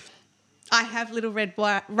instead, I have Little Red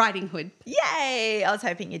Riding Hood. Yay! I was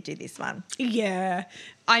hoping you'd do this one. Yeah.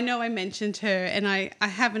 I know I mentioned her and I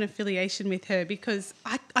have an affiliation with her because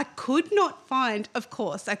I could not find, of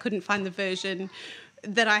course, I couldn't find the version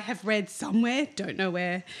that I have read somewhere, don't know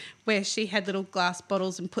where she had little glass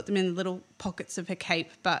bottles and put them in the little pockets of her cape,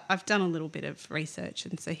 but I've done a little bit of research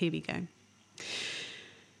and so here we go.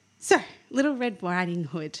 So, Little Red Riding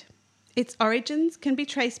Hood. Its origins can be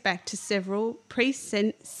traced back to several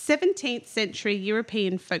pre-17th century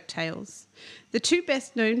European folk tales. The two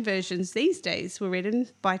best-known versions these days were written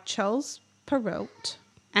by Charles Perrault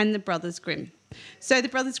and the Brothers Grimm. So the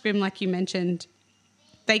Brothers Grimm, like you mentioned,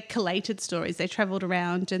 they collated stories. They travelled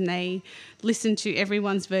around and they listened to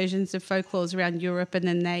everyone's versions of folklores around Europe and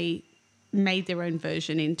then they made their own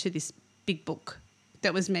version into this big book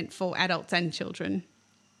that was meant for adults and children,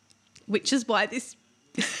 which is why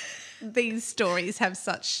these stories have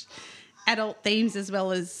such adult themes as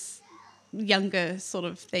well as younger sort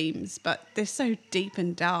of themes, but they're so deep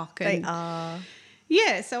and dark. And They are.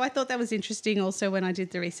 yeah, so I thought that was interesting. Also, when I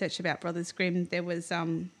did the research about Brothers Grimm, there was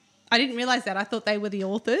I didn't realise that. I thought they were the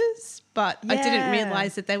authors, but I didn't Yeah.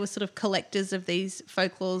 realise that they were sort of collectors of these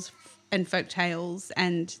folklores and folk tales,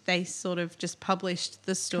 and they sort of just published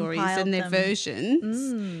the stories Compiled and their them.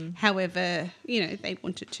 versions however, they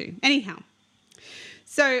wanted to. Anyhow,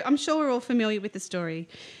 so I'm sure we're all familiar with the story.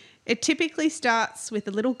 It typically starts with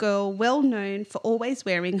a little girl well known for always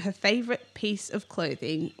wearing her favourite piece of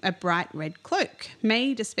clothing, a bright red cloak,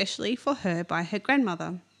 made especially for her by her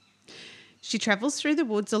grandmother. She travels through the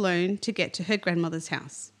woods alone to get to her grandmother's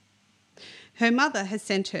house. Her mother has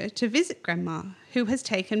sent her to visit Grandma, who has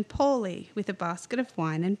taken Paulie with a basket of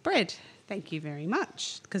wine and bread. Thank you very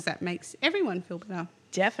much, because that makes everyone feel better.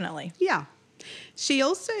 Definitely. Yeah. She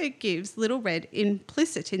also gives Little Red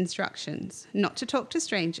implicit instructions not to talk to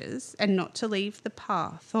strangers and not to leave the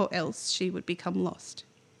path or else she would become lost.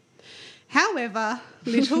 However,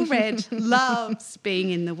 Little Red loves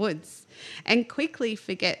being in the woods and quickly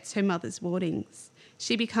forgets her mother's warnings.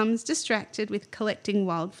 She becomes distracted with collecting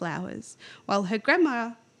wildflowers for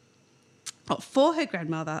her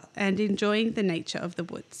grandmother and enjoying the nature of the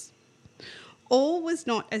woods. All was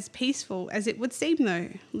not as peaceful as it would seem, though.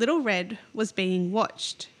 Little Red was being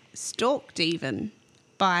watched, stalked even,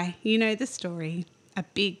 by, you know the story, a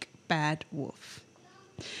big bad wolf.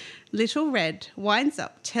 Little Red winds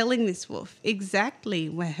up telling this wolf exactly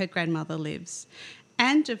where her grandmother lives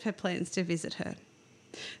and of her plans to visit her.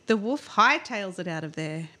 The wolf hightails it out of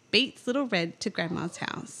there, beats Little Red to Grandma's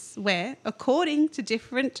house, where, according to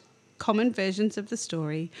different common versions of the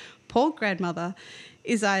story, poor grandmother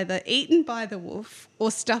is either eaten by the wolf or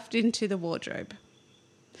stuffed into the wardrobe.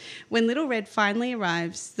 When Little Red finally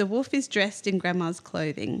arrives, the wolf is dressed in Grandma's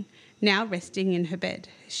clothing, now resting in her bed.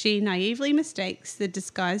 She naively mistakes the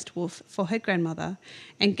disguised wolf for her grandmother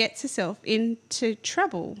and gets herself into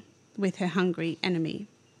trouble with her hungry enemy.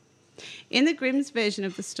 In the Grimm's version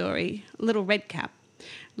of the story, Little Redcap,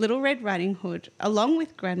 Little Red Riding Hood, along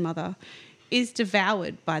with grandmother, is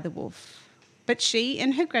devoured by the wolf. But she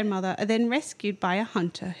and her grandmother are then rescued by a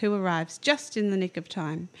hunter who arrives just in the nick of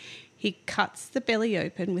time. He cuts the belly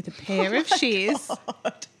open with a pair of shears,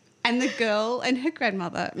 and the girl and her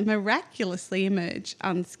grandmother miraculously emerge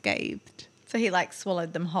unscathed. So he like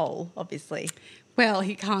swallowed them whole, obviously. Well,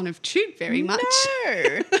 he can't have chewed very much.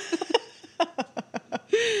 No.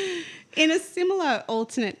 In a similar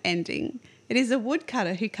alternate ending, it is a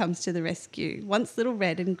woodcutter who comes to the rescue once Little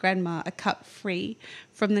Red and Grandma are cut free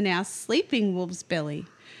from the now sleeping wolf's belly.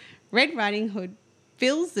 Red Riding Hood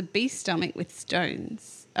fills the beast's stomach with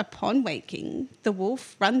stones. Upon waking, the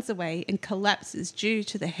wolf runs away and collapses due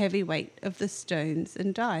to the heavy weight of the stones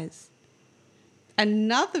and dies.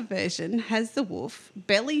 Another version has the wolf,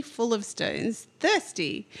 belly full of stones,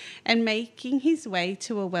 thirsty, and making his way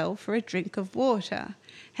to a well for a drink of water.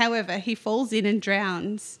 However, he falls in and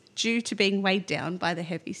drowns due to being weighed down by the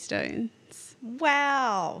heavy stones.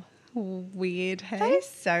 Wow. Weird, hey? That is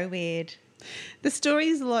so weird. The story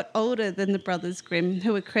is a lot older than the Brothers Grimm,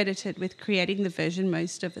 who are credited with creating the version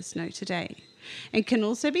most of us know today, and can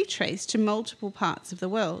also be traced to multiple parts of the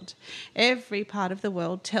world. Every part of the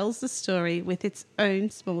world tells the story with its own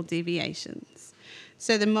small deviations.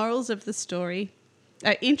 So the morals of the story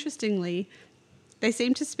are, interestingly, they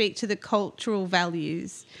seem to speak to the cultural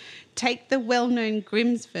values. Take the well-known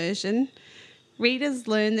Grimm's version. Readers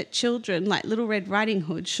learn that children, like Little Red Riding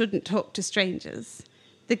Hood, shouldn't talk to strangers.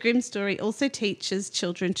 The Grimm story also teaches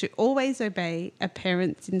children to always obey a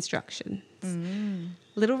parent's instructions.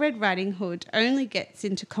 Little Red Riding Hood only gets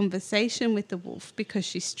into conversation with the wolf because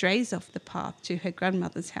she strays off the path to her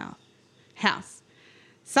grandmother's house,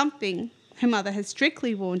 something her mother has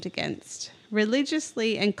strictly warned against.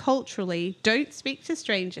 Religiously and culturally, don't speak to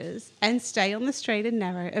strangers and stay on the straight and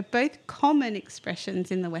narrow are both common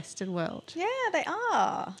expressions in the Western world. Yeah, they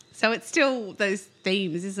are. So it's still those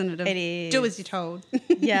themes, isn't it? It is. Do as you're told.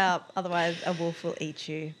 Yeah, otherwise a wolf will eat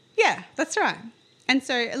you. Yeah, that's right. And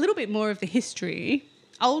so a little bit more of the history.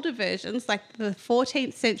 Older versions, like the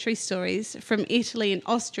 14th century stories from Italy and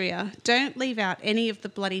Austria, don't leave out any of the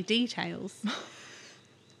bloody details.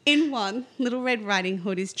 In one, Little Red Riding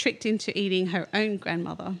Hood is tricked into eating her own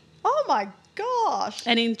grandmother. Oh my gosh.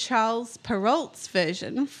 And in Charles Perrault's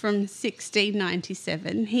version from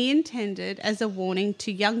 1697, he intended as a warning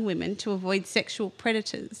to young women to avoid sexual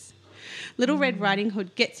predators. Little Red Riding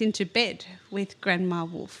Hood gets into bed with Grandma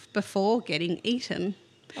Wolf before getting eaten.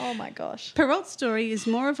 Oh my gosh. Perrault's story is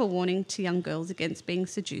more of a warning to young girls against being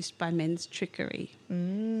seduced by men's trickery.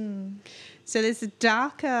 So there's a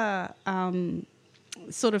darker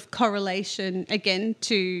sort of correlation, again,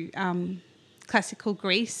 to classical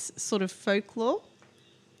Greece sort of folklore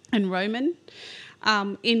and Roman,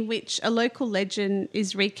 in which a local legend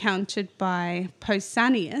is recounted by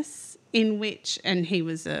Pausanias, in which, and he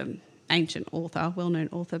was an ancient author, well-known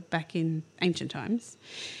author back in ancient times,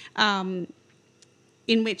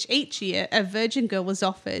 in which each year a virgin girl was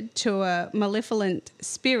offered to a malevolent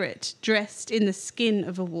spirit dressed in the skin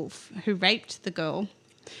of a wolf who raped the girl.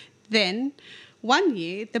 Then, one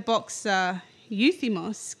year, the boxer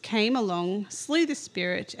Euthymus came along, slew the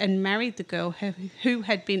spirit, and married the girl who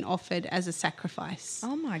had been offered as a sacrifice.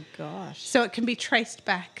 Oh my gosh. So it can be traced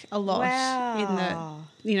back a lot in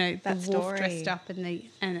the, That the wolf story. dressed up and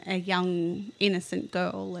a young innocent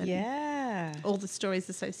girl, and all the stories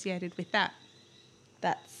associated with that.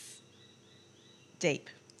 That's deep.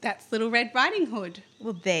 That's Little Red Riding Hood.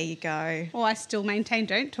 Well, there you go. Or I still maintain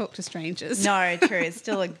don't talk to strangers. No, true. It's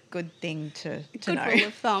still a good thing to Good know. rule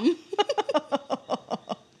of thumb.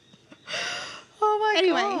 Oh my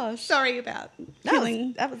Anyway, gosh. sorry about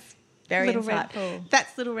killing That was very Little Red. insightful.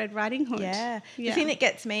 That's Little Red Riding Hood. Yeah. The thing that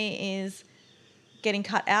gets me is getting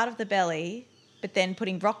cut out of the belly, but then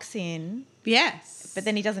putting rocks in, Yes. but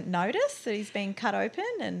then he doesn't notice that he's being cut open,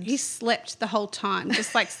 and He slept the whole time,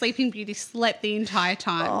 just like Sleeping Beauty slept the entire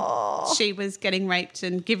time she was getting raped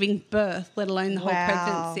and giving birth, let alone the whole Wow.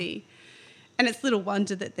 pregnancy. And it's little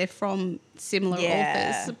wonder that they're from similar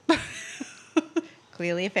Yeah. authors.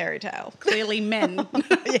 clearly a fairy tale. Clearly men.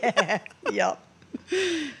 Yeah. Yep.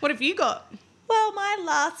 What have you got? Well, my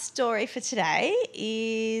last story for today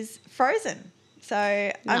is Frozen. So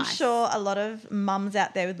I'm Nice. sure a lot of mums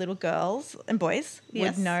out there with little girls and boys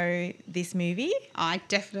Yes. would know this movie. I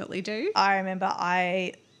definitely do. I remember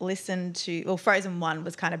I listened to, well, Frozen 1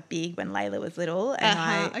 was kind of big when Layla was little. And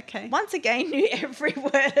I once again knew every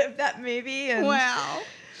word of that movie and Wow.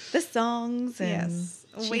 the songs. And Yes.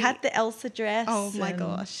 she had the Elsa dress. Oh my and-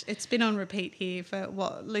 gosh. It's been on repeat here for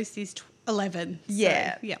what? Lucy's 11. So,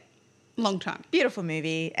 Yeah. Yep. Long time. Beautiful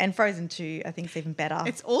movie. And Frozen 2, I think, is even better.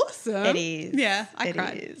 It's awesome. It is. Yeah, I It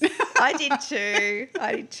cried. is. I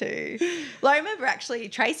did too. Well, I remember actually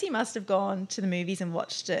Tracy must have gone to the movies and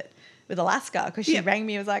watched it with Alaska because she Yep. rang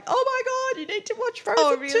me and was like, oh my God, God, you need to watch Frozen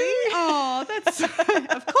Oh, really? too. Oh, that's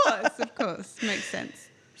of course, makes sense.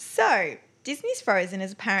 So, Disney's Frozen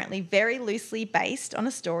is apparently very loosely based on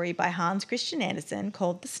a story by Hans Christian Andersen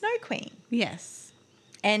called The Snow Queen. Yes.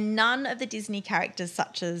 And none of the Disney characters,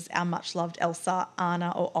 such as our much-loved Elsa,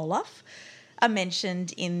 Anna, or Olaf, are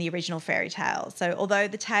mentioned in the original fairy tale. So, although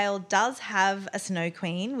the tale does have a Snow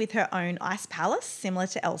Queen with her own ice palace, similar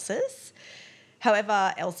to Elsa's,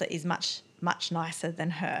 however, Elsa is much, much nicer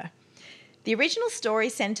than her. The original story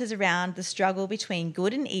centres around the struggle between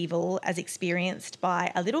good and evil as experienced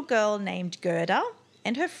by a little girl named Gerda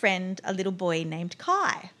and her friend, a little boy named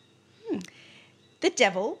Kai. The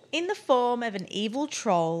devil, in the form of an evil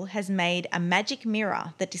troll, has made a magic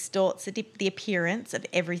mirror that distorts the appearance of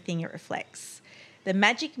everything it reflects. The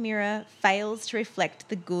magic mirror fails to reflect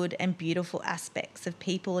the good and beautiful aspects of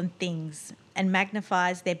people and things and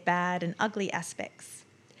magnifies their bad and ugly aspects.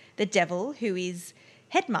 The devil, who is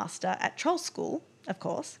headmaster at Troll School, of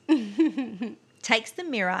course, takes the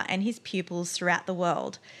mirror and his pupils throughout the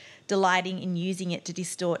world, delighting in using it to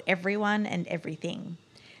distort everyone and everything.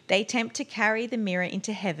 They attempt to carry the mirror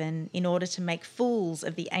into heaven in order to make fools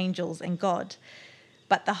of the angels and God.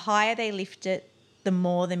 But the higher they lift it, the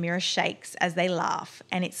more the mirror shakes as they laugh,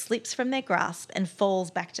 and it slips from their grasp and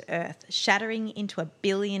falls back to earth, shattering into 1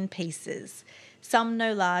 billion pieces, some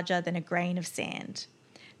no larger than a grain of sand.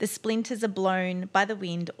 The splinters are blown by the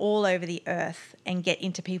wind all over the earth and get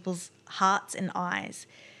into people's hearts and eyes,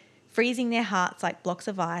 freezing their hearts like blocks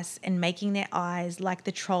of ice and making their eyes like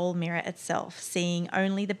the troll mirror itself, seeing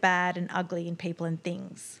only the bad and ugly in people and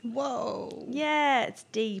things. Whoa. Yeah, it's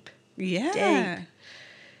deep. Yeah. Deep.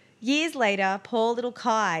 Years later, poor little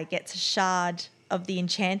Kai gets a shard of the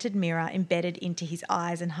enchanted mirror embedded into his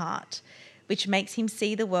eyes and heart, which makes him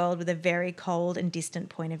see the world with a very cold and distant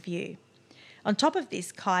point of view. On top of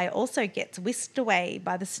this, Kai also gets whisked away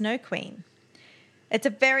by the Snow Queen. It's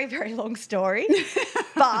a very, very long story,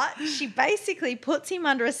 but she basically puts him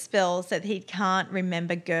under a spell so that he can't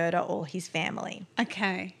remember Gerda or his family.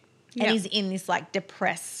 Okay. And he's in this like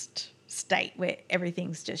depressed state where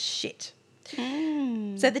everything's just shit.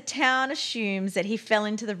 So the town assumes that he fell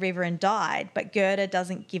into the river and died, but Gerda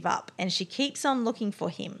doesn't give up and she keeps on looking for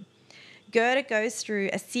him. Gerda goes through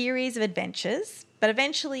a series of adventures, but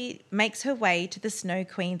eventually makes her way to the Snow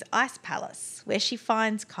Queen's ice palace, where she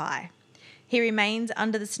finds Kai. He remains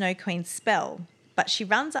under the Snow Queen's spell, but she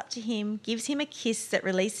runs up to him, gives him a kiss that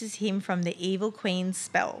releases him from the evil queen's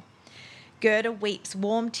spell. Gerda weeps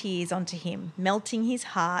warm tears onto him, melting his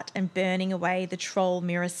heart and burning away the troll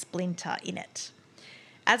mirror splinter in it.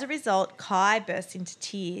 As a result, Kai bursts into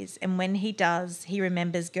tears, and when he does, he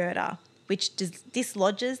remembers Gerda, which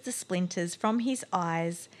dislodges the splinters from his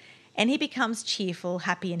eyes, and he becomes cheerful,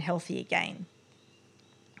 happy and healthy again.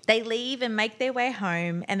 They leave and make their way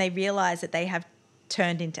home, and they realise that they have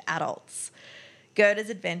turned into adults. Gerda's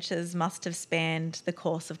adventures must have spanned the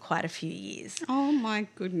course of quite a few years. Oh, my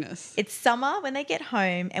goodness. It's summer when they get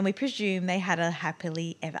home, and we presume they had a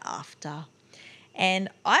happily ever after. And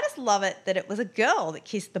I just love it that it was a girl that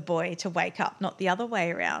kissed the boy to wake up, not the other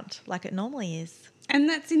way around, like it normally is. And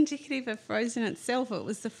that's indicative of Frozen itself. It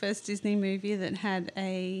was the first Disney movie that had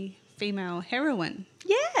a female heroine.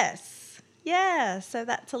 Yes. Yeah, so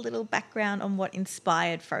that's a little background on what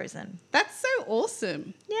inspired Frozen. That's so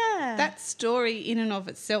awesome. Yeah. That story in and of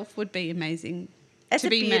itself would be amazing It's to a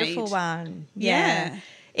be beautiful made. one. Yeah.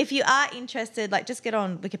 If you are interested, like just get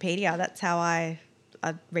on Wikipedia. That's how I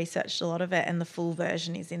researched a lot of it, and the full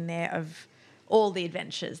version is in there of all the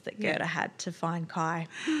adventures that Gerda had to find Kai.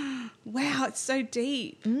 Wow, it's so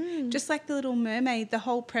deep. Just like The Little Mermaid, the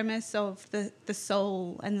whole premise of the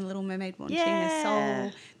soul and the Little Mermaid wanting a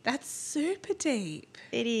soul. That's super deep.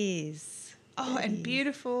 It is. Oh, and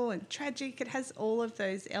beautiful and tragic. It has all of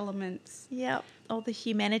those elements. Yep. All the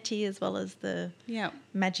humanity as well as the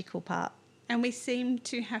magical part. And we seem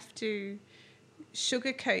to have to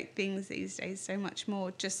sugarcoat things these days so much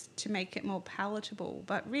more just to make it more palatable.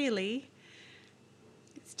 But really,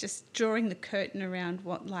 it's just drawing the curtain around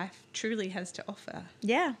what life truly has to offer.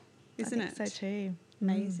 Yeah. Isn't I think it? so too.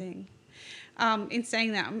 Amazing. In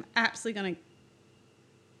saying that, I'm absolutely going to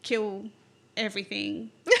kill everything.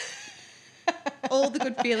 All the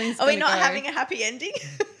good feelings. Are we not having a happy ending?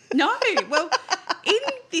 No. Well,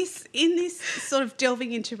 in this sort of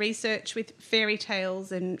delving into research with fairy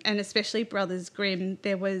tales and especially Brothers Grimm,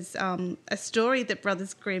 there was a story that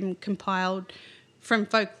Brothers Grimm compiled from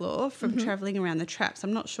folklore, from travelling around the traps.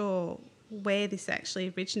 I'm not sure where this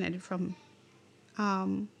actually originated from.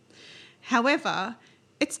 However,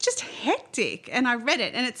 it's just hectic, and I read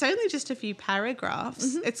it, and it's only just a few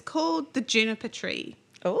paragraphs. It's called The Juniper Tree.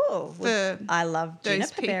 Oh, I love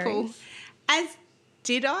Those juniper people. berries. As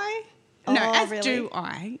did I? No, Oh, as really? do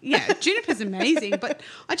I. Yeah, Juniper's amazing. But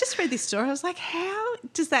I just read this story. I was like, how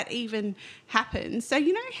does that even happen? So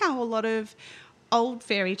you know how a lot of old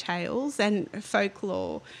fairy tales and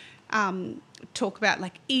folklore talk about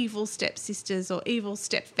like evil stepsisters or evil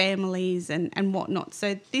step families and whatnot.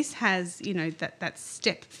 So this has, you know, that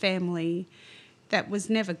step family that was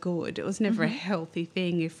never good. It was never a healthy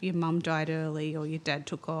thing if your mum died early or your dad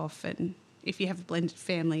took off, and if you have a blended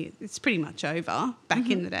family, it's pretty much over back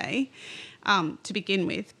in the day to begin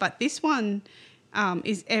with. But this one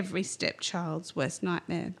is every stepchild's worst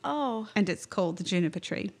nightmare. Oh. And it's called the juniper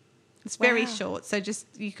tree. It's very Wow. short, so just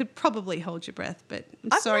you could probably hold your breath, but I'm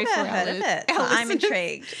I've sorry never for heard of it. So I'm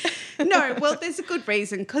intrigued. No, well, there's a good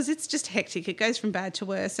reason because it's just hectic. It goes from bad to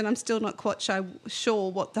worse, and I'm still not quite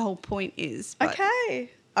sure what the whole point is. But Okay.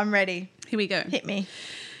 I'm ready. here we go. Hit me.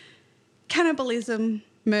 Cannibalism,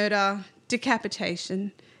 murder,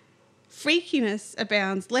 decapitation. Freakiness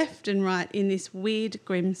abounds left and right in this weird,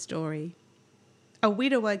 grim story. A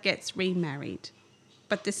widower gets remarried,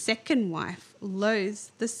 but the second wife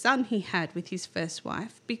loathes the son he had with his first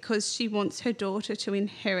wife because she wants her daughter to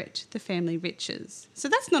inherit the family riches. So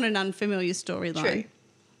that's not an unfamiliar storyline. True.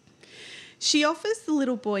 She offers the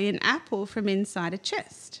little boy an apple from inside a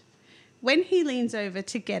chest. When he leans over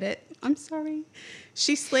to get it, I'm sorry,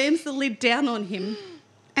 she slams the lid down on him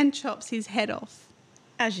and chops his head off.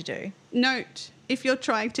 As you do. Note, if you're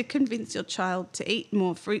trying to convince your child to eat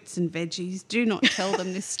more fruits and veggies, do not tell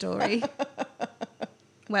them this story.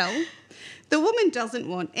 Well, the woman doesn't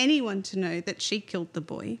want anyone to know that she killed the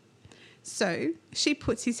boy. So she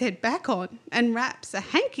puts his head back on and wraps a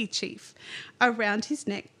handkerchief around his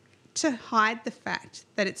neck to hide the fact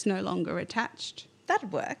that it's no longer attached.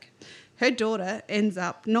 That'd work. Her daughter ends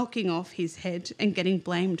up knocking off his head and getting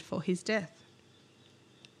blamed for his death.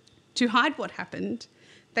 To hide what happened,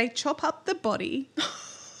 they chop up the body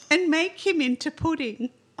and make him into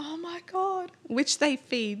pudding, Oh my God. which they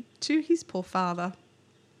feed to his poor father.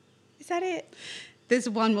 Is that it? There's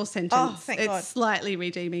one more sentence. Oh, thank it's God. slightly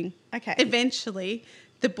redeeming. Okay. Eventually,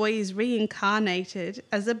 the boy is reincarnated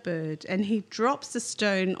as a bird and he drops a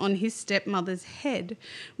stone on his stepmother's head,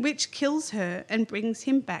 which kills her and brings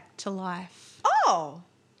him back to life. Oh.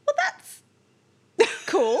 Well, that's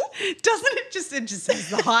cool. Doesn't it just has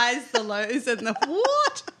the highs, the lows, and the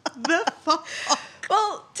what the fuck?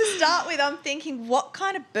 Well, to start with, I'm thinking what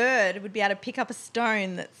kind of bird would be able to pick up a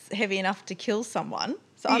stone that's heavy enough to kill someone?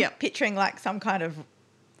 So I'm Yep. picturing like some kind of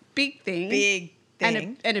Big thing. big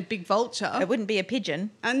thing. And a big vulture. It wouldn't be a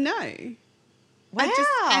pigeon. No.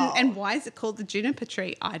 Wow. And why is it called the juniper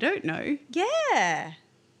tree? I don't know. Yeah.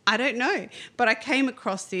 I don't know. But I came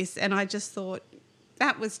across this and I just thought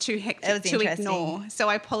that was too It hectic was to interesting. ignore. So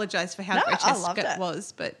I apologise for how No, I grotesque loved it it.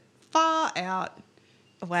 was, but far out.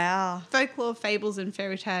 Wow. Folklore, fables and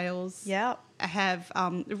fairy tales Yep. have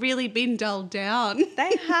really been dulled down.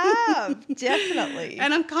 They have, definitely.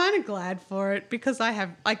 And I'm kind of glad for it because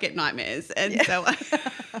I get nightmares, and so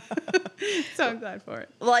I'm glad for it.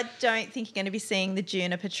 Well, I don't think you're going to be seeing the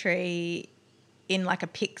juniper tree in like a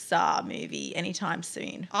Pixar movie anytime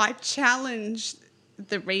soon. I challenge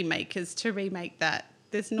the remakers to remake that.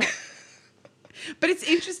 There's not, but it's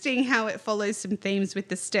interesting how it follows some themes with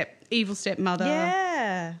the evil stepmother.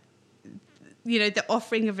 Yeah. You know, the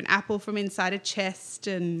offering of an apple from inside a chest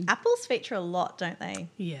and Apples feature a lot, don't they?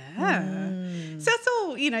 yeah. So it's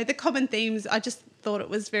all, you know, the common themes. I just thought it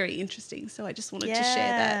was very interesting. So I just wanted to share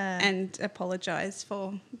that Yeah. and apologise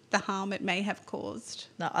for the harm it may have caused.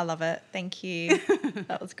 No, I love it. Thank you.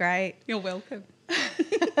 That was great. You're welcome.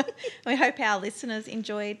 We hope our listeners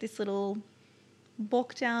enjoyed this little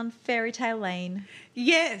walk down fairy tale lane.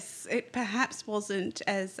 Yes, it perhaps wasn't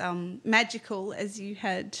as magical as you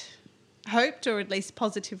had hoped, or at least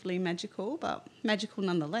positively magical, but magical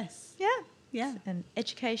nonetheless. Yeah. Yeah. An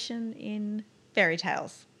education in fairy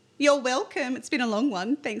tales. You're welcome. It's been a long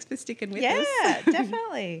one. Thanks for sticking with us. Yeah,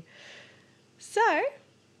 definitely. So,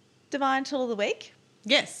 Divine Tool of the Week.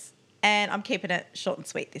 Yes. And I'm keeping it short and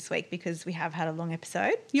sweet this week because we have had a long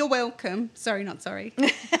episode. You're welcome. Sorry, not sorry.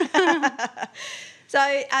 So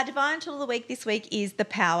our Divine Tool of the Week this week is the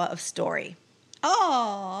power of story.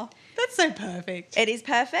 Oh, that's so perfect. It is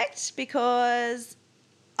perfect because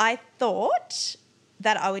I thought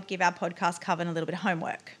that I would give our podcast coven a little bit of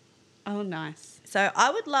homework. Oh, nice. So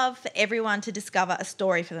I would love for everyone to discover a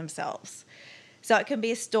story for themselves. So it can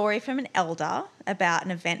be a story from an elder about an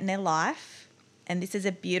event in their life, and this is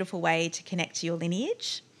a beautiful way to connect to your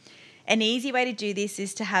lineage. An easy way to do this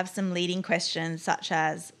is to have some leading questions such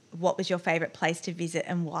as, what was your favourite place to visit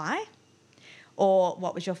and why? Or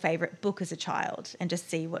what was your favourite book as a child? And just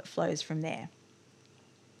see what flows from there.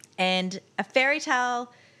 and a fairy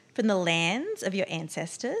tale from the lands of your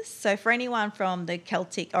ancestors. So for anyone from the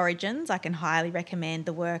Celtic origins, I can highly recommend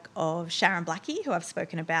the work of Sharon Blackie, who I've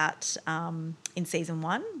spoken about in season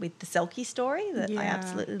 1 with the Selkie story that I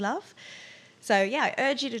absolutely love. So, yeah, I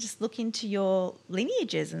urge you to just look into your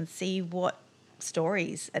lineages and see what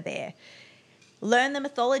stories are there. Learn the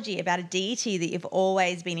mythology about a deity that you've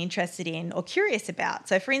always been interested in or curious about.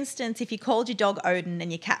 So, for instance, if you called your dog Odin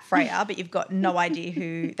and your cat Freya, but you've got no idea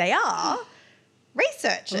who they are,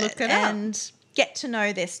 research it and get to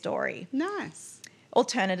know their story. Nice.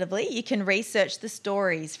 Alternatively, you can research the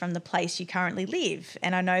stories from the place you currently live.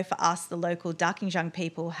 And I know for us, the local Darkinjung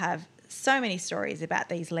people have so many stories about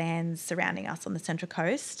these lands surrounding us on the Central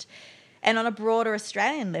Coast. And on a broader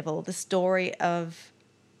Australian level, the story of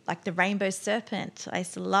like the rainbow serpent. I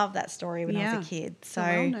used to love that story when I was a kid. So,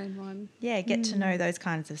 a well-known one. Yeah, get to know those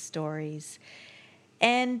kinds of stories.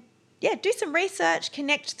 And yeah, do some research,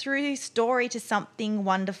 connect through story to something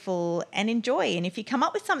wonderful and enjoy. And if you come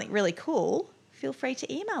up with something really cool, feel free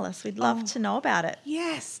to email us. We'd love to know about it.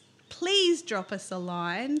 Yes, please drop us a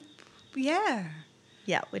line. Yeah.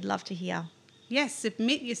 Yeah, we'd love to hear. Yes,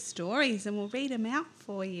 submit your stories and we'll read them out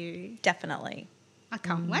for you. Definitely. I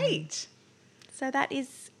can't wait. So that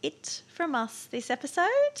is it from us this episode.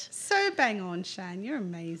 So bang on, Shan. You're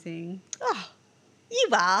amazing. Oh, you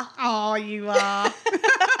are. Oh, you are.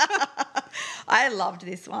 I loved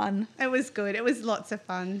this one. It was good. It was lots of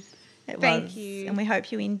fun. Thank you. And we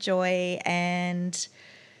hope you enjoy. And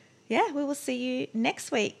yeah, we will see you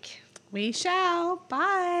next week. We shall.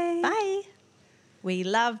 Bye. Bye. We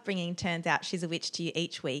love bringing Turns Out She's a Witch to you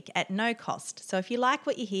each week at no cost. So if you like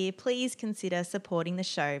what you hear, please consider supporting the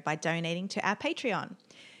show by donating to our Patreon.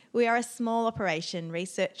 We are a small operation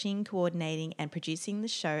researching, coordinating and producing the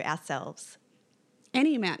show ourselves.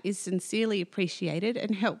 Any amount is sincerely appreciated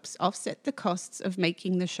and helps offset the costs of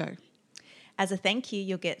making the show. As a thank you,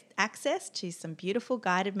 you'll get access to some beautiful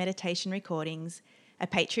guided meditation recordings, a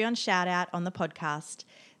Patreon shout out on the podcast.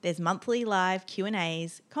 There's monthly live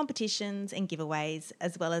Q&As, competitions and giveaways,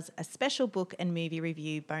 as well as a special book and movie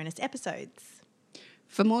review bonus episodes.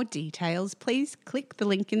 For more details, please click the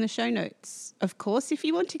link in the show notes. Of course, if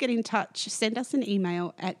you want to get in touch, send us an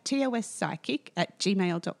email at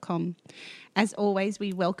tospsychic@gmail.com. As always,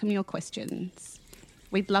 we welcome your questions.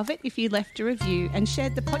 We'd love it if you left a review and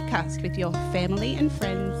shared the podcast with your family and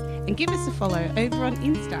friends, and give us a follow over on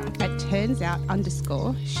Insta at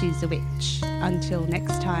turnsout_she's a witch. Until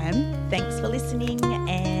next time. Thanks for listening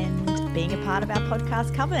and being a part of our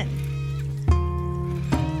podcast coven.